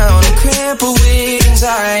all around are crippled with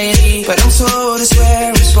anxiety. But I'm told it's where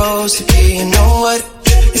I'm supposed to be. You know what?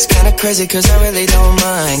 It's kinda crazy 'cause I really don't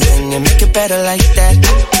mind. Can you make it better like that?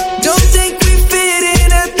 Don't think we fit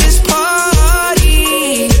in at this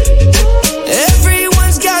party.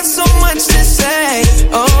 Everyone's got so much to say.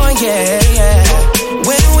 Oh yeah, yeah.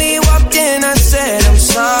 When we walked in I said I'm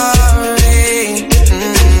sorry.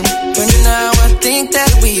 But now I think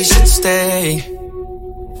that we should stay.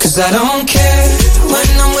 'Cause I don't care when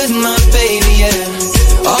I'm with my baby,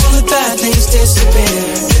 yeah. All the bad things disappear.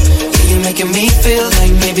 You're making me feel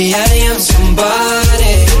like maybe I am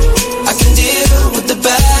somebody. I can deal with the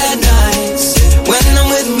bad nights when I'm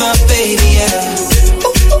with my baby, yeah.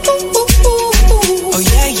 Oh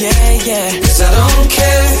yeah, yeah, yeah. 'Cause I don't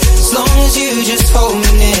care as long as you just hold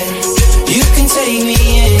me near. You can take me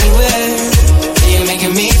anywhere. You're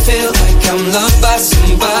making me feel like I'm loved by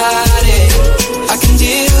somebody. I can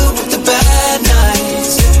deal with the bad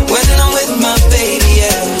nights when I'm with my baby,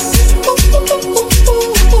 yeah.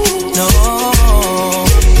 No,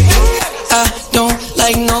 I don't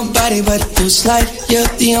like nobody but you. It's like you're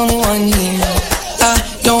the only one here. I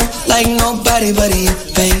don't like nobody but you,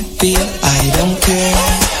 baby. I don't care.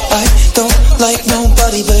 I don't like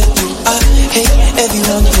nobody but you. I hate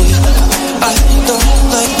everyone here. I don't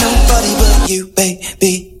like nobody but you,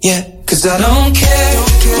 baby, yeah. 'Cause I don't care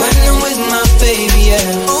when I'm with my baby,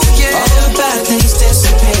 yeah. All the bad things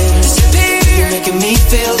disappear. You're making me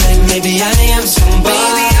feel like maybe I am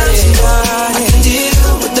somebody. I can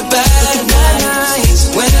deal with the bad nights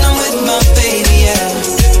when I'm with my baby, yeah.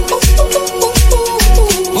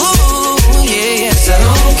 Ooh, yeah, yeah. 'Cause I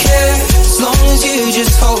don't care as long as you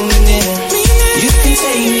just hold me near. You can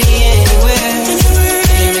take me anywhere.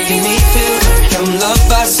 You're making me feel like I'm loved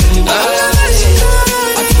by somebody.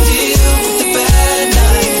 I can deal with the bad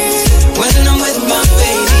nights when I'm with my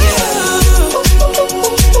baby, yeah.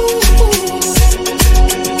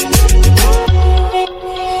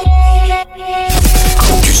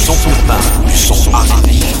 Du son urbain, du son R&B.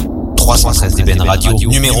 313 DBN Radio,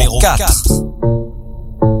 numéro 4.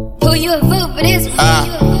 Who you a fool for this?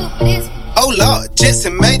 Oh Lord,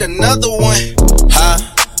 Jetson made another one. Huh?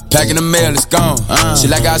 Packing the mail, it's gone. She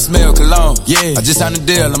like I smell cologne. Yeah, I just signed a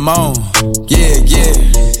deal, I'm on. Yeah, yeah.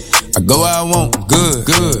 I go where I want, good,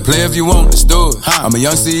 good. Play if you want, let's do it. I'm a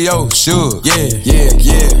young CEO, sure. Yeah, yeah,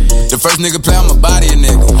 yeah. The first nigga play, I'ma body a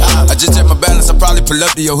nigga. I just check my balance, I probably pull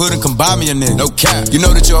up to your hood and come buy me a nigga. No cap. You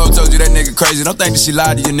know that your hoe told you that nigga crazy. Don't think that she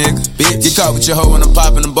lied to you, nigga. Bitch, get caught with your hoe when I'm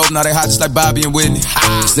popping them both. Now they hot just like Bobby and Whitney.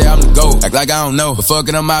 Say I'm the GOAT, act like I don't know. But fuck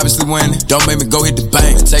it, I'm obviously winning. Don't make me go hit the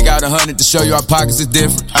bank. Take out 100 to show you our pockets is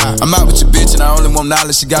different. I'm out with your bitch and I only want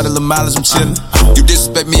knowledge. She got a little mileage, I'm chillin'. You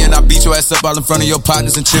disrespect me and I beat your ass up all in front of your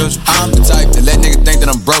partners and children. I'm the type that let niggas think that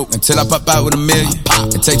I'm broke until I pop out with $1 million.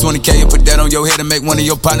 And take 20K and put that on your head and make one of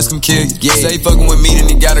your partners come kill you. Yeah. Say he fucking with me, then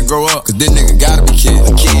he gotta grow up. Cause this nigga gotta be kid.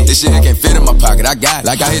 This shit can't fit in my pocket, I got it.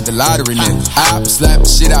 Like I hit the lottery, nigga. I slap the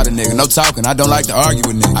shit out of nigga. No talking, I don't like to argue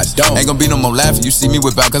with niggas. I don't. Ain't gonna be no more laughing. You see me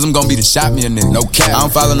whip out, cause I'm gonna be the shot me a nigga. No cap. I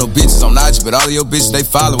don't follow no bitches on IG, but all of your bitches, they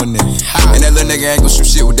following nigga. And that little nigga ain't gonna shoot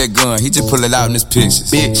shit with that gun. He just pull it out in his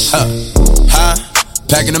pictures. Bitch. Huh?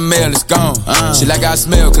 Packing the mail, it's gone. She like I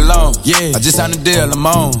smell cologne. Yeah, I just signed a deal, I'm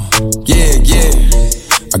on. Yeah, yeah.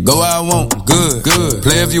 I go where I want, good.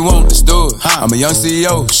 Play if you want, let's do it. I'm a young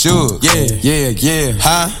CEO, sure.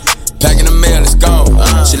 Yeah. Packing the mail, it's gone.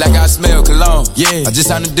 She like I smell cologne. Yeah. I just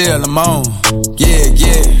signed a deal, I'm on. Yeah.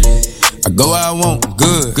 I go where I want,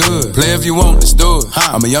 good. Play if you want, let's do it.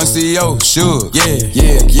 I'm a young CEO, sure. Yeah.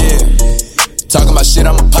 Talking about shit,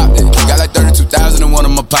 I'ma pop that. Got like 32,000 in one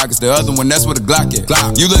of my pockets. The other one, that's where the Glock at.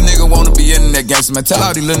 You little nigga wanna be in that gangster, man. Tell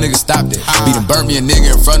all these little niggas stop that. Beat and burn me a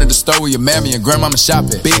nigga in front of the store where your mammy and grandmama shop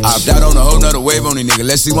at. I hopped out on a whole nother wave on these niggas.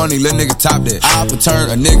 Let's see one of these little niggas top that. I hop and turn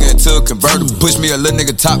a nigga into a convertible. Push me a little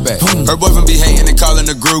nigga top back. Her boyfriend be hating and calling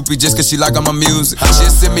a groupie just cause she like all my music.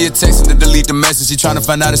 She'll send me a text and to delete the message. She tryna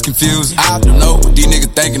find out it's confusing. I don't know what these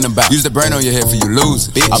niggas thinking about. Use the brain on your head for you lose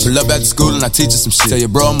it. I pull up after school and I teach her some shit. Tell your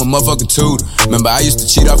bro I'm a motherfucking tutor. Remember I used to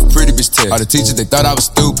cheat off a pretty bitch test. All the teachers, they thought I was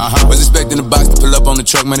stupid. Was expecting the box to pull up on the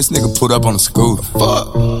truck, man, this nigga pulled up on a scooter.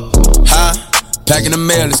 Fuck. Packing the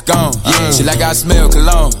mail, it's gone. She like I smell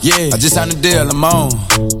cologne. I just signed a deal, I'm on.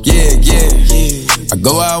 Yeah. I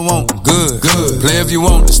go where I want, good. Play if you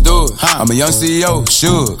want, let's do it. I'm a young CEO,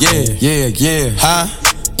 sure. Yeah.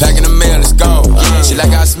 Packing the mail, it's gone. She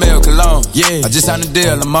like I smell cologne. I just signed a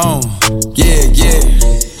deal, I'm on. Yeah.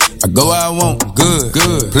 I go where I want, good.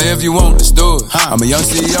 Play if you want, let's do it. I'm a young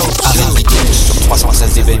CEO. R&B sur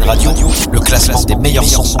 316 DBN Radio, le classement des meilleurs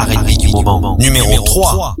sons R&B du moment. Numéro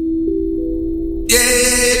 3.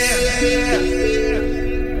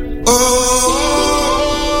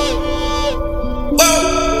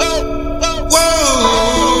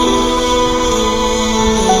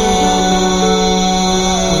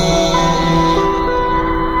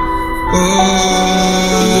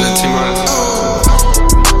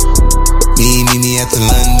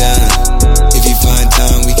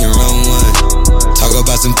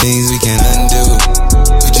 Some things we can't undo.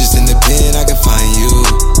 You just in the pen, I can find you.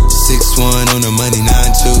 6'1" on the money,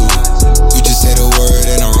 9'2". You just say the word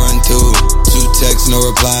and I run through. 2 texts, no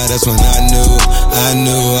reply, that's when I knew.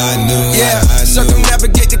 Yeah,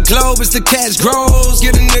 circumnavigate the globe as the cash grows.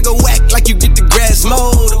 Get a nigga whack like you get the grass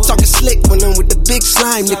mowed. I'm talking slick when I'm with the big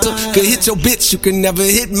slime, nigga. Could hit your bitch, you can never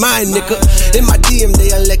hit mine, nigga. In my DM,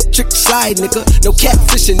 they electric slide, nigga. No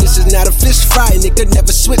catfishing, this is not a fish fry, nigga.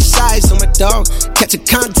 Never switch sides on my dog. Catch a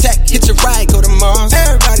contact, hit your ride, go to Mars.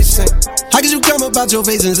 Everybody say, how could you come about your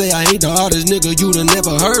face and say I ain't the hardest nigga you'd have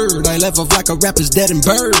never heard? I left off like a rapper's dead and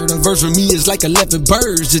bird. A verse for me is like 11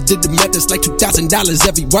 birds. Just did the math, it's like $2,000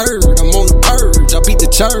 every word. I'm on the purge, I beat the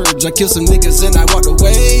church. I killed some niggas and I walked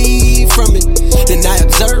away from it. Then I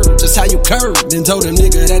observed just how you curved and told a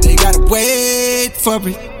nigga that they gotta wait for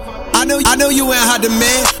it. I know you ain't hot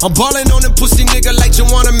demand. I'm ballin' on the pussy nigga like you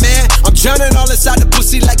want a man. I'm drowning all inside the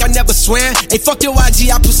pussy like I never swam. Hey, fuck your IG,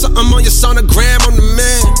 I put something on your sonogram. I'm the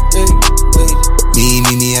man.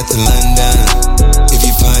 Meet me at the London. If you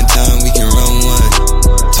find time, we can run one.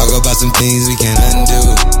 Talk about some things we can't undo.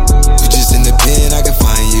 You just in the pen, I can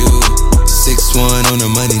find you. 6'1" on the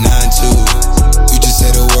money, 9'2". You just say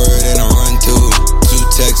the word and I run through.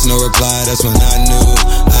 2 texts, no reply, that's when I knew.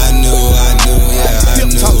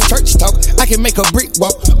 Talk, church talk, I can make a brick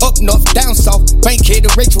walk. Up north, down south, bankhead to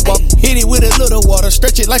Rachel walk. Hit it with a little water,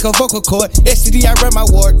 stretch it like a vocal cord. STD, I run my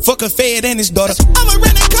ward, fuck a fed and his daughter. I'm a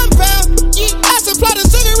rented compound, I supply the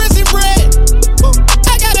cigarettes and bread.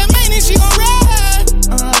 I got a main and she gon' ride.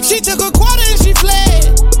 She took a quarter and she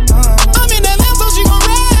fled. I'm in the lamb so she gon'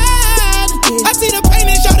 ride. I see the pain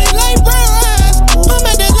and shot it like bronze. I'm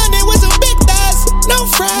at the London with some big thighs. No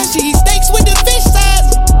fries, cheese steaks with the fish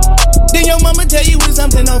size. Then your mama tell you when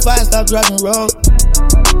something on fire, stop driving road.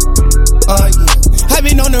 Yeah. I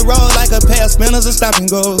been on the road like a pair of spinners and stop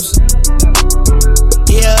and goes.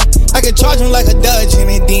 Yeah, I can charge him like a Dodge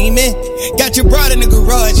and a demon. Got you brought in the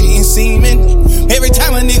garage and semen. Every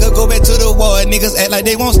time a nigga go back to the war, niggas act like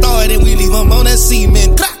they won't start and we leave them on that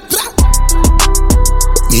semen.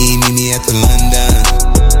 Meet me at the London.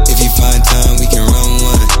 If you find time, we can run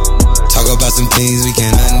one. Talk about some things we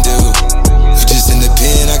can't undo. You just in the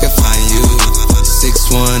pen, I can find you.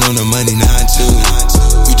 6'1" on the money,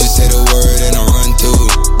 9'2". You just say the word and I run through.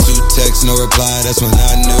 2 texts, no reply, that's when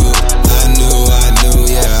I knew.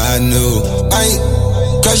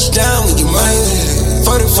 Crush down with your money.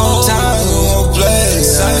 44 times, we won't play.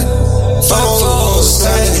 4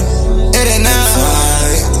 say, it ain't now.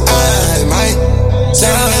 I might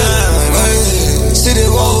tell him, city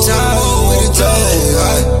won't time with the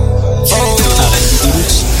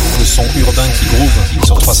le son urbain qui groove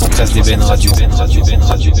sur 313 DBN Radio.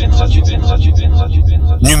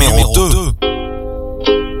 Numéro 2.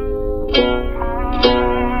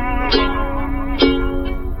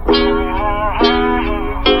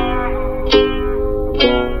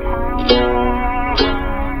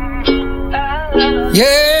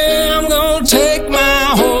 Yeah.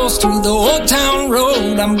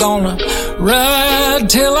 I'm gonna ride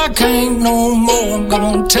till I can't no more. I'm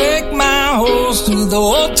gonna take my horse through the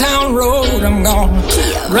old town road. I'm gonna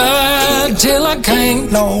ride till I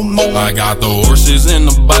can't no more. I got the horses in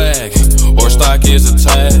the back, horse stock is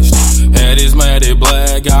attached. Head is matted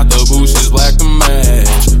black, got the bushes black to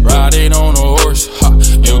match. Riding on a horse, ha,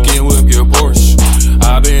 you can whip your Porsche.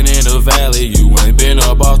 I've been in the valley, you ain't been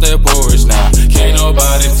up off that porch. Now, can't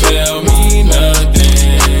nobody tell me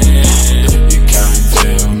nothing. You can't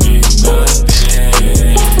tell me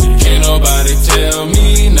nothing. Can't nobody tell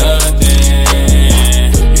me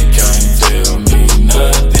nothing. You can't tell me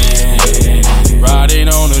nothing. Riding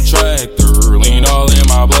on a tractor, lean all in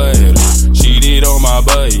my bladder. Cheated on my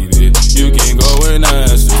baby, you can go and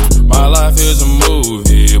ask her. My life is a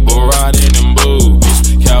movie, bull riding in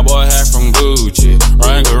boobies. Cowboy hat from Gucci,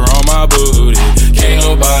 Wrangler on my booty. Can't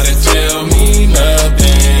nobody tell me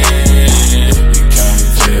nothing. You can't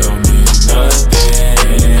tell me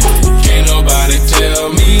nothing. Can't nobody tell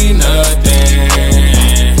me nothing.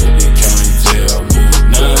 You can't tell me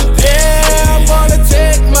nothing. Yeah, I'm gonna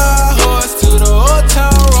take my horse to the old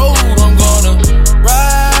town road. I'm gonna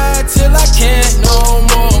ride till I can't no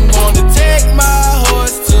more. I'm gonna take my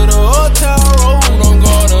horse to the old town road. I'm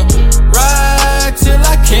gonna ride till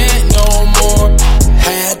I can't no more.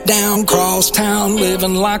 Hat down, cross town,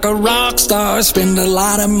 living like a rock star. Spend a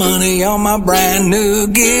lot of money on my brand new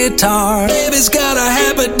guitar. Baby's got a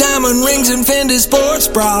habit, diamond rings and Fendi sports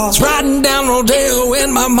bras. Riding down Rodeo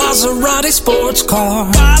in my Maserati sports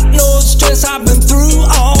car. Got no stress, I've been through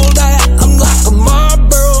all that. I'm like a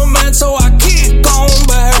Marlboro man, so I kick on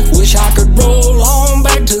back. Wish I could roll on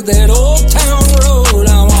back to that old town road.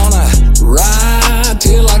 I wanna ride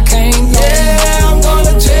till I can't no Yeah, I'm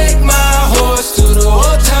gonna take my horse to the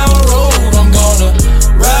old town road. I'm gonna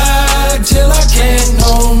ride till I can't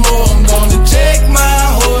no more. I'm gonna take my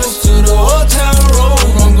horse to the old town road.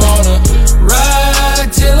 I'm gonna ride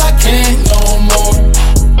till I can't no more.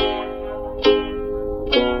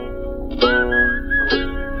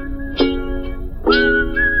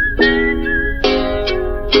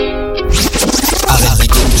 R&B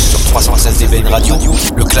sur 316 DBN Radio,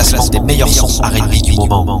 le classement des meilleurs sons R&B du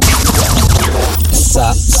moment.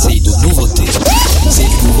 Ça, c'est de nouveautés. C'est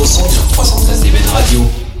le nouveau son sur 316 DBN Radio,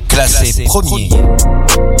 classé premier.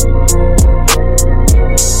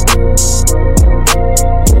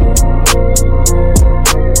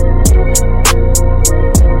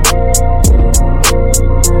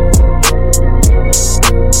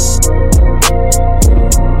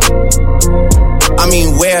 I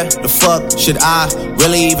mean, where the fuck should I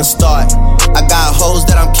really even start? I got hoes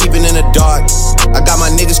that I'm keeping in the dark. I got my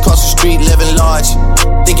niggas cross the street living large.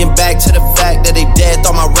 Thinking back to the fact that they dead,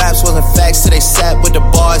 thought my raps wasn't facts till they sat with the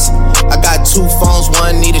bars. I got two phones,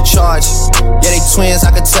 one need a charge. Yeah, they twins,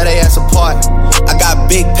 I could tell they ass apart. I got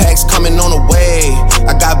big packs coming on the way.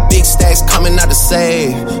 I got big stacks coming out to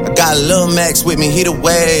save. I got Lil Max with me, he the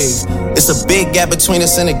wave. It's a big gap between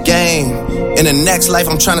us and the game. In the next life,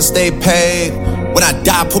 I'm trying to stay paid. When I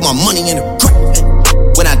die, put my money in the grave.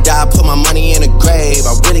 When I die, put my money in the grave.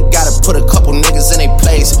 I really gotta put a couple niggas in their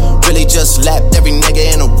place. Really just lapped every nigga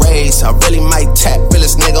in a race. I really might tap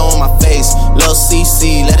realest nigga on my face. Lil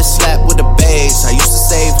CC, let it slap with the bass. I used to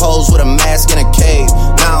save hoes with a mask in a cave.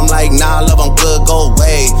 Now I'm like, nah, love, I'm good, go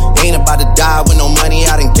away. Ain't about to die with no money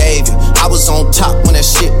I done gave you. I was on top when that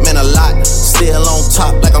shit meant a lot. Still on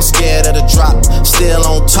top like I'm scared of the drop. Still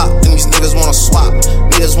on top and these niggas wanna swap.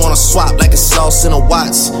 Niggas wanna swap like it's sauce in a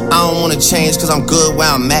Watts. I don't wanna change cause I'm good where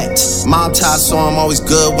I'm at. Mob tie, so I'm always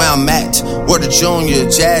good where I'm at. Word to Junior,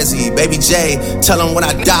 Jazzy, Baby J. Tell them when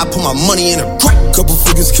I die, put my money in a grave. Couple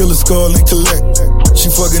figures, kill a skull and collect.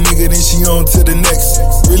 She fuck a nigga, then she on to the next.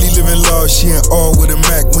 Really living large, she ain't all with a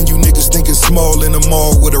Mac. When you niggas thinking small in the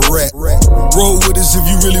mall with a rat. Roll with us if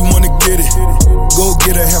you really wanna get it. Go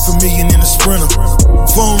get a $500,000 in a Sprinter.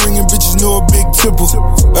 Phone ringing, bitches know a big tipple.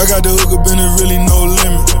 I got the hook up and there really no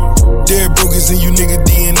limit. Dead brokers in you nigga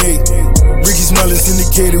DNA. Ricky Smiley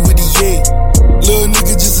syndicated with the yay. Little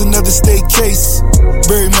nigga just another state case.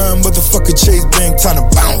 Bury my motherfucker Chase Bank, time to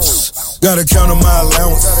bounce. Gotta count on my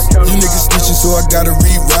allowance. You niggas snitching, so I gotta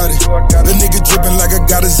reroute it. The nigga dripping like I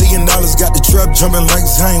got $1 zillion. Got the trap jumping like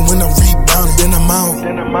Zayn when I'm rebounding. Then I'm out,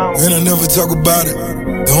 and I never talk about it.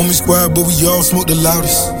 The homie squad, but we all smoke the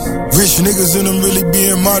loudest. Rich niggas and I'm really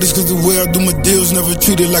being modest. Cause the way I do my deals never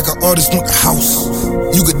treated like an artist want the house.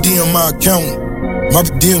 You could DM my account. My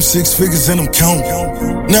DM 6 figures and I'm counting.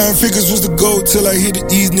 9 figures was the goal till I hit it.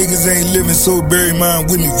 These niggas ain't living, so bury mine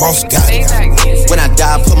with me. Ross got it. When I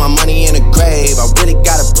die, put my money in a grave. I really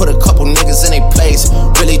gotta put a couple niggas in their place.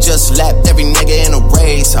 Really just lapped every nigga in a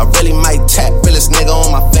race. I really might tap realest nigga on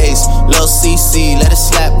my face. Lil CC, let it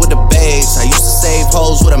slap with the babes. I used to save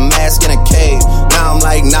hoes with a mask in a cave. Now I'm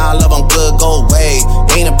like, nah, love, I'm good, go away.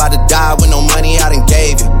 Ain't about to die with no money I done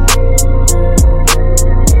gave you.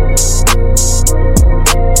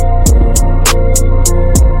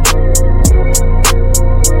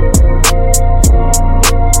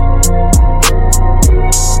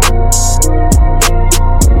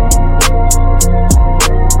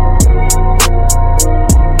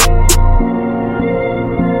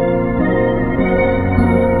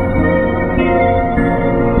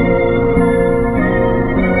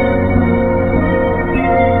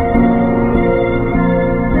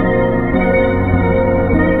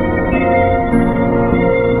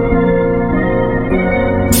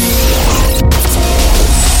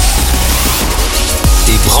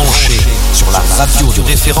 Radio de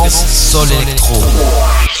référence Sol Electro.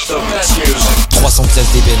 313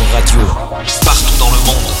 DBN Radio. Partout dans le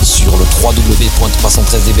monde. Sur le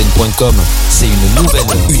www.313dbn.com. C'est une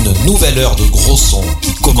nouvelle heure de gros son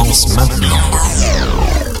qui commence maintenant.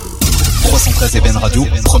 313 DBN Radio,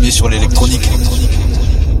 premier sur l'électronique.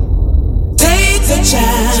 Take a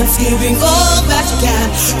chance, giving all that you can,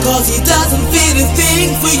 cause he doesn't feel a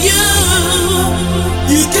thing for you.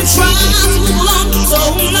 You can try to hold on, so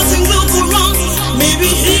nothing will go wrong. Maybe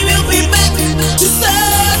he will be back to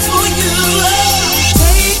search for you.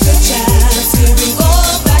 Take a chance, giving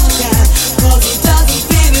all that you can, cause he doesn't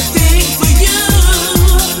feel a thing for you.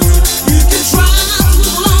 You can try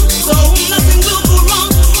to hold on, so nothing will go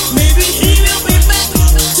wrong. Maybe he will be back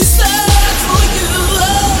to search for you.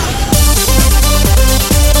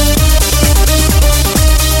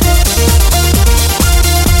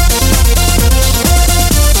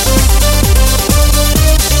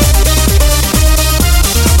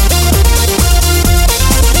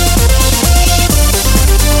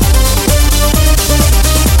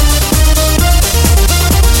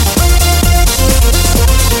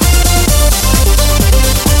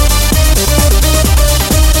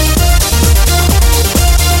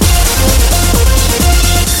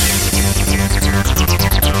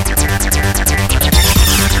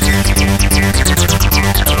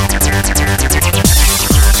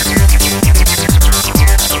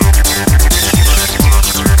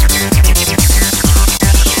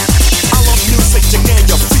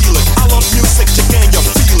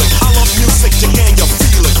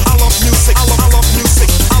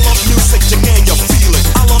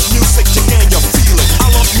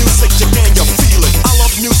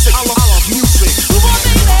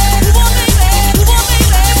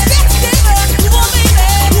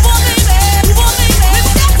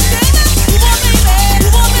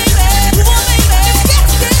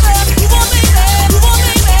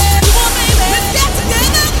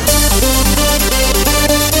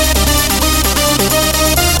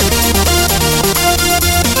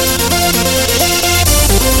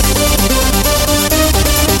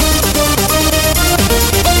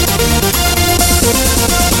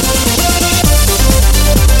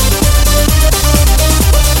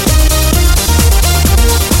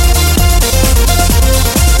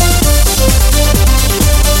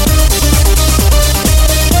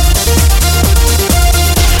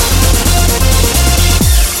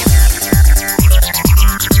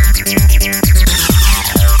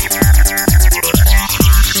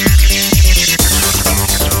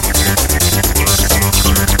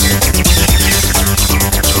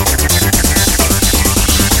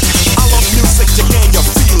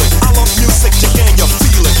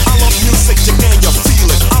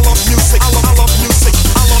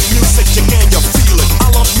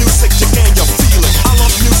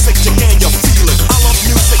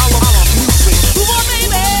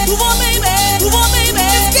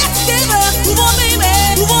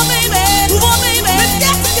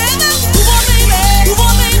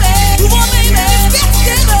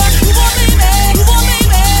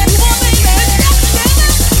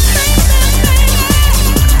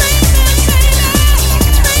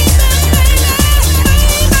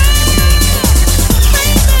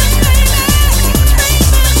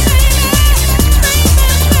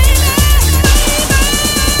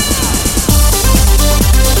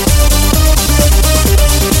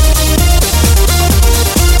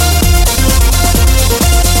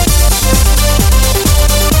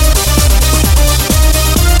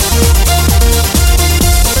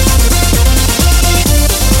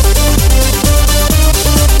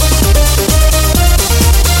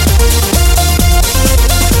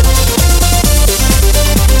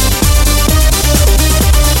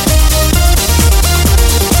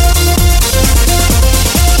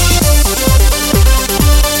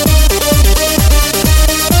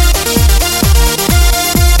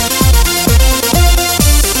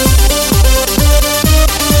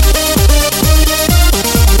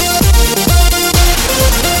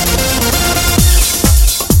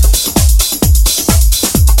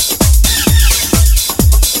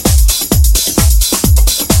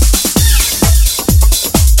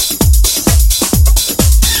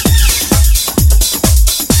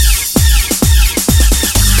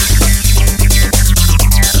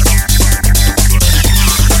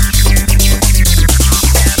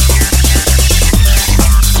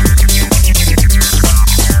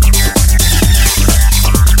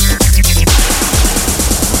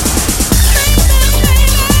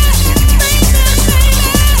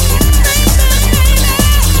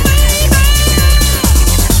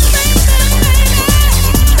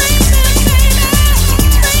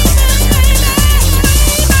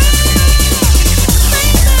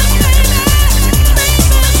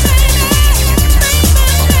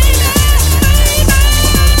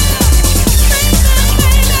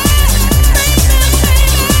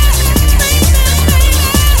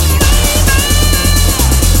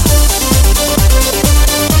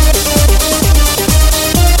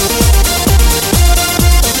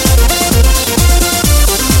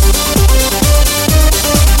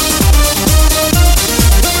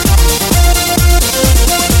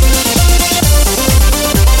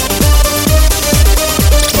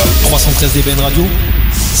 313 EBN Radio,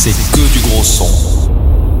 c'est que du gros son.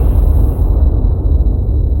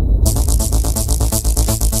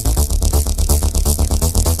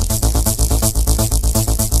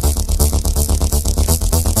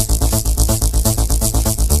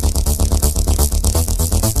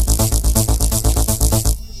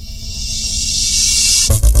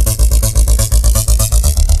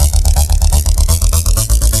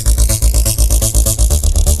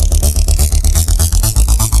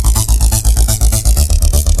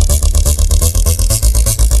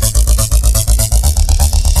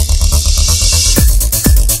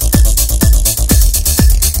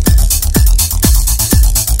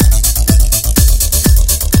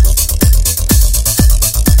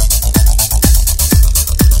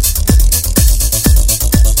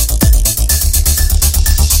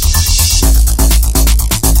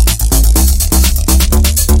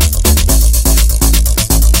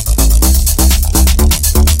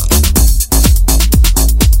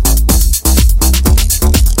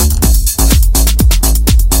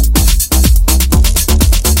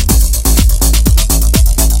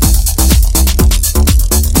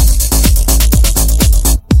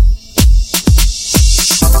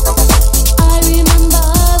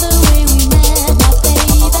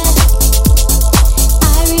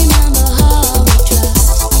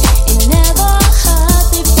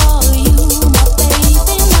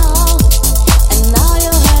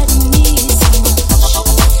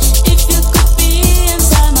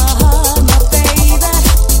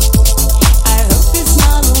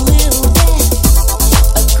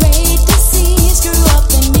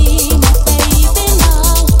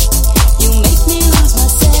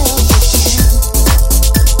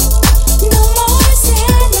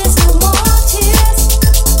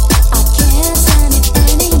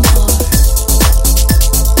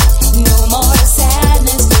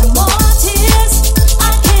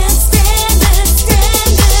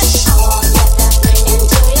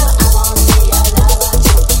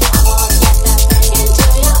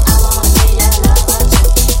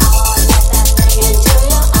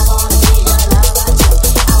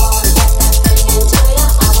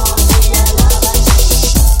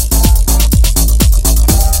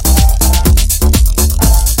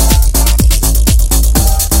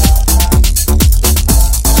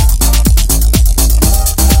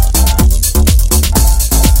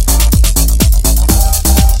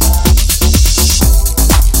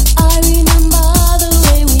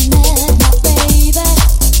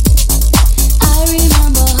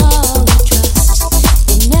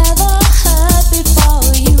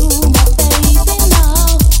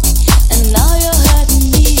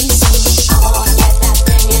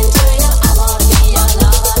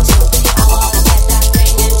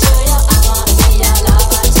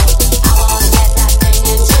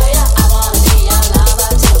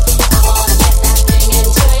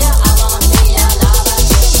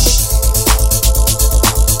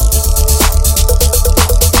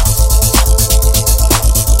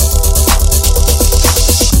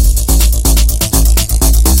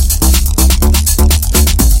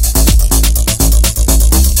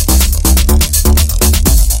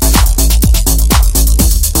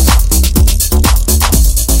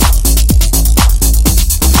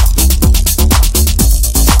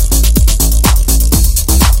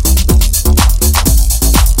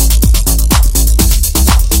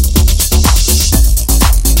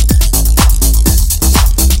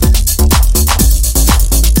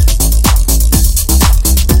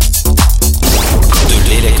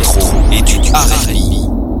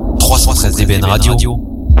 EBN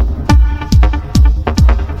Radio.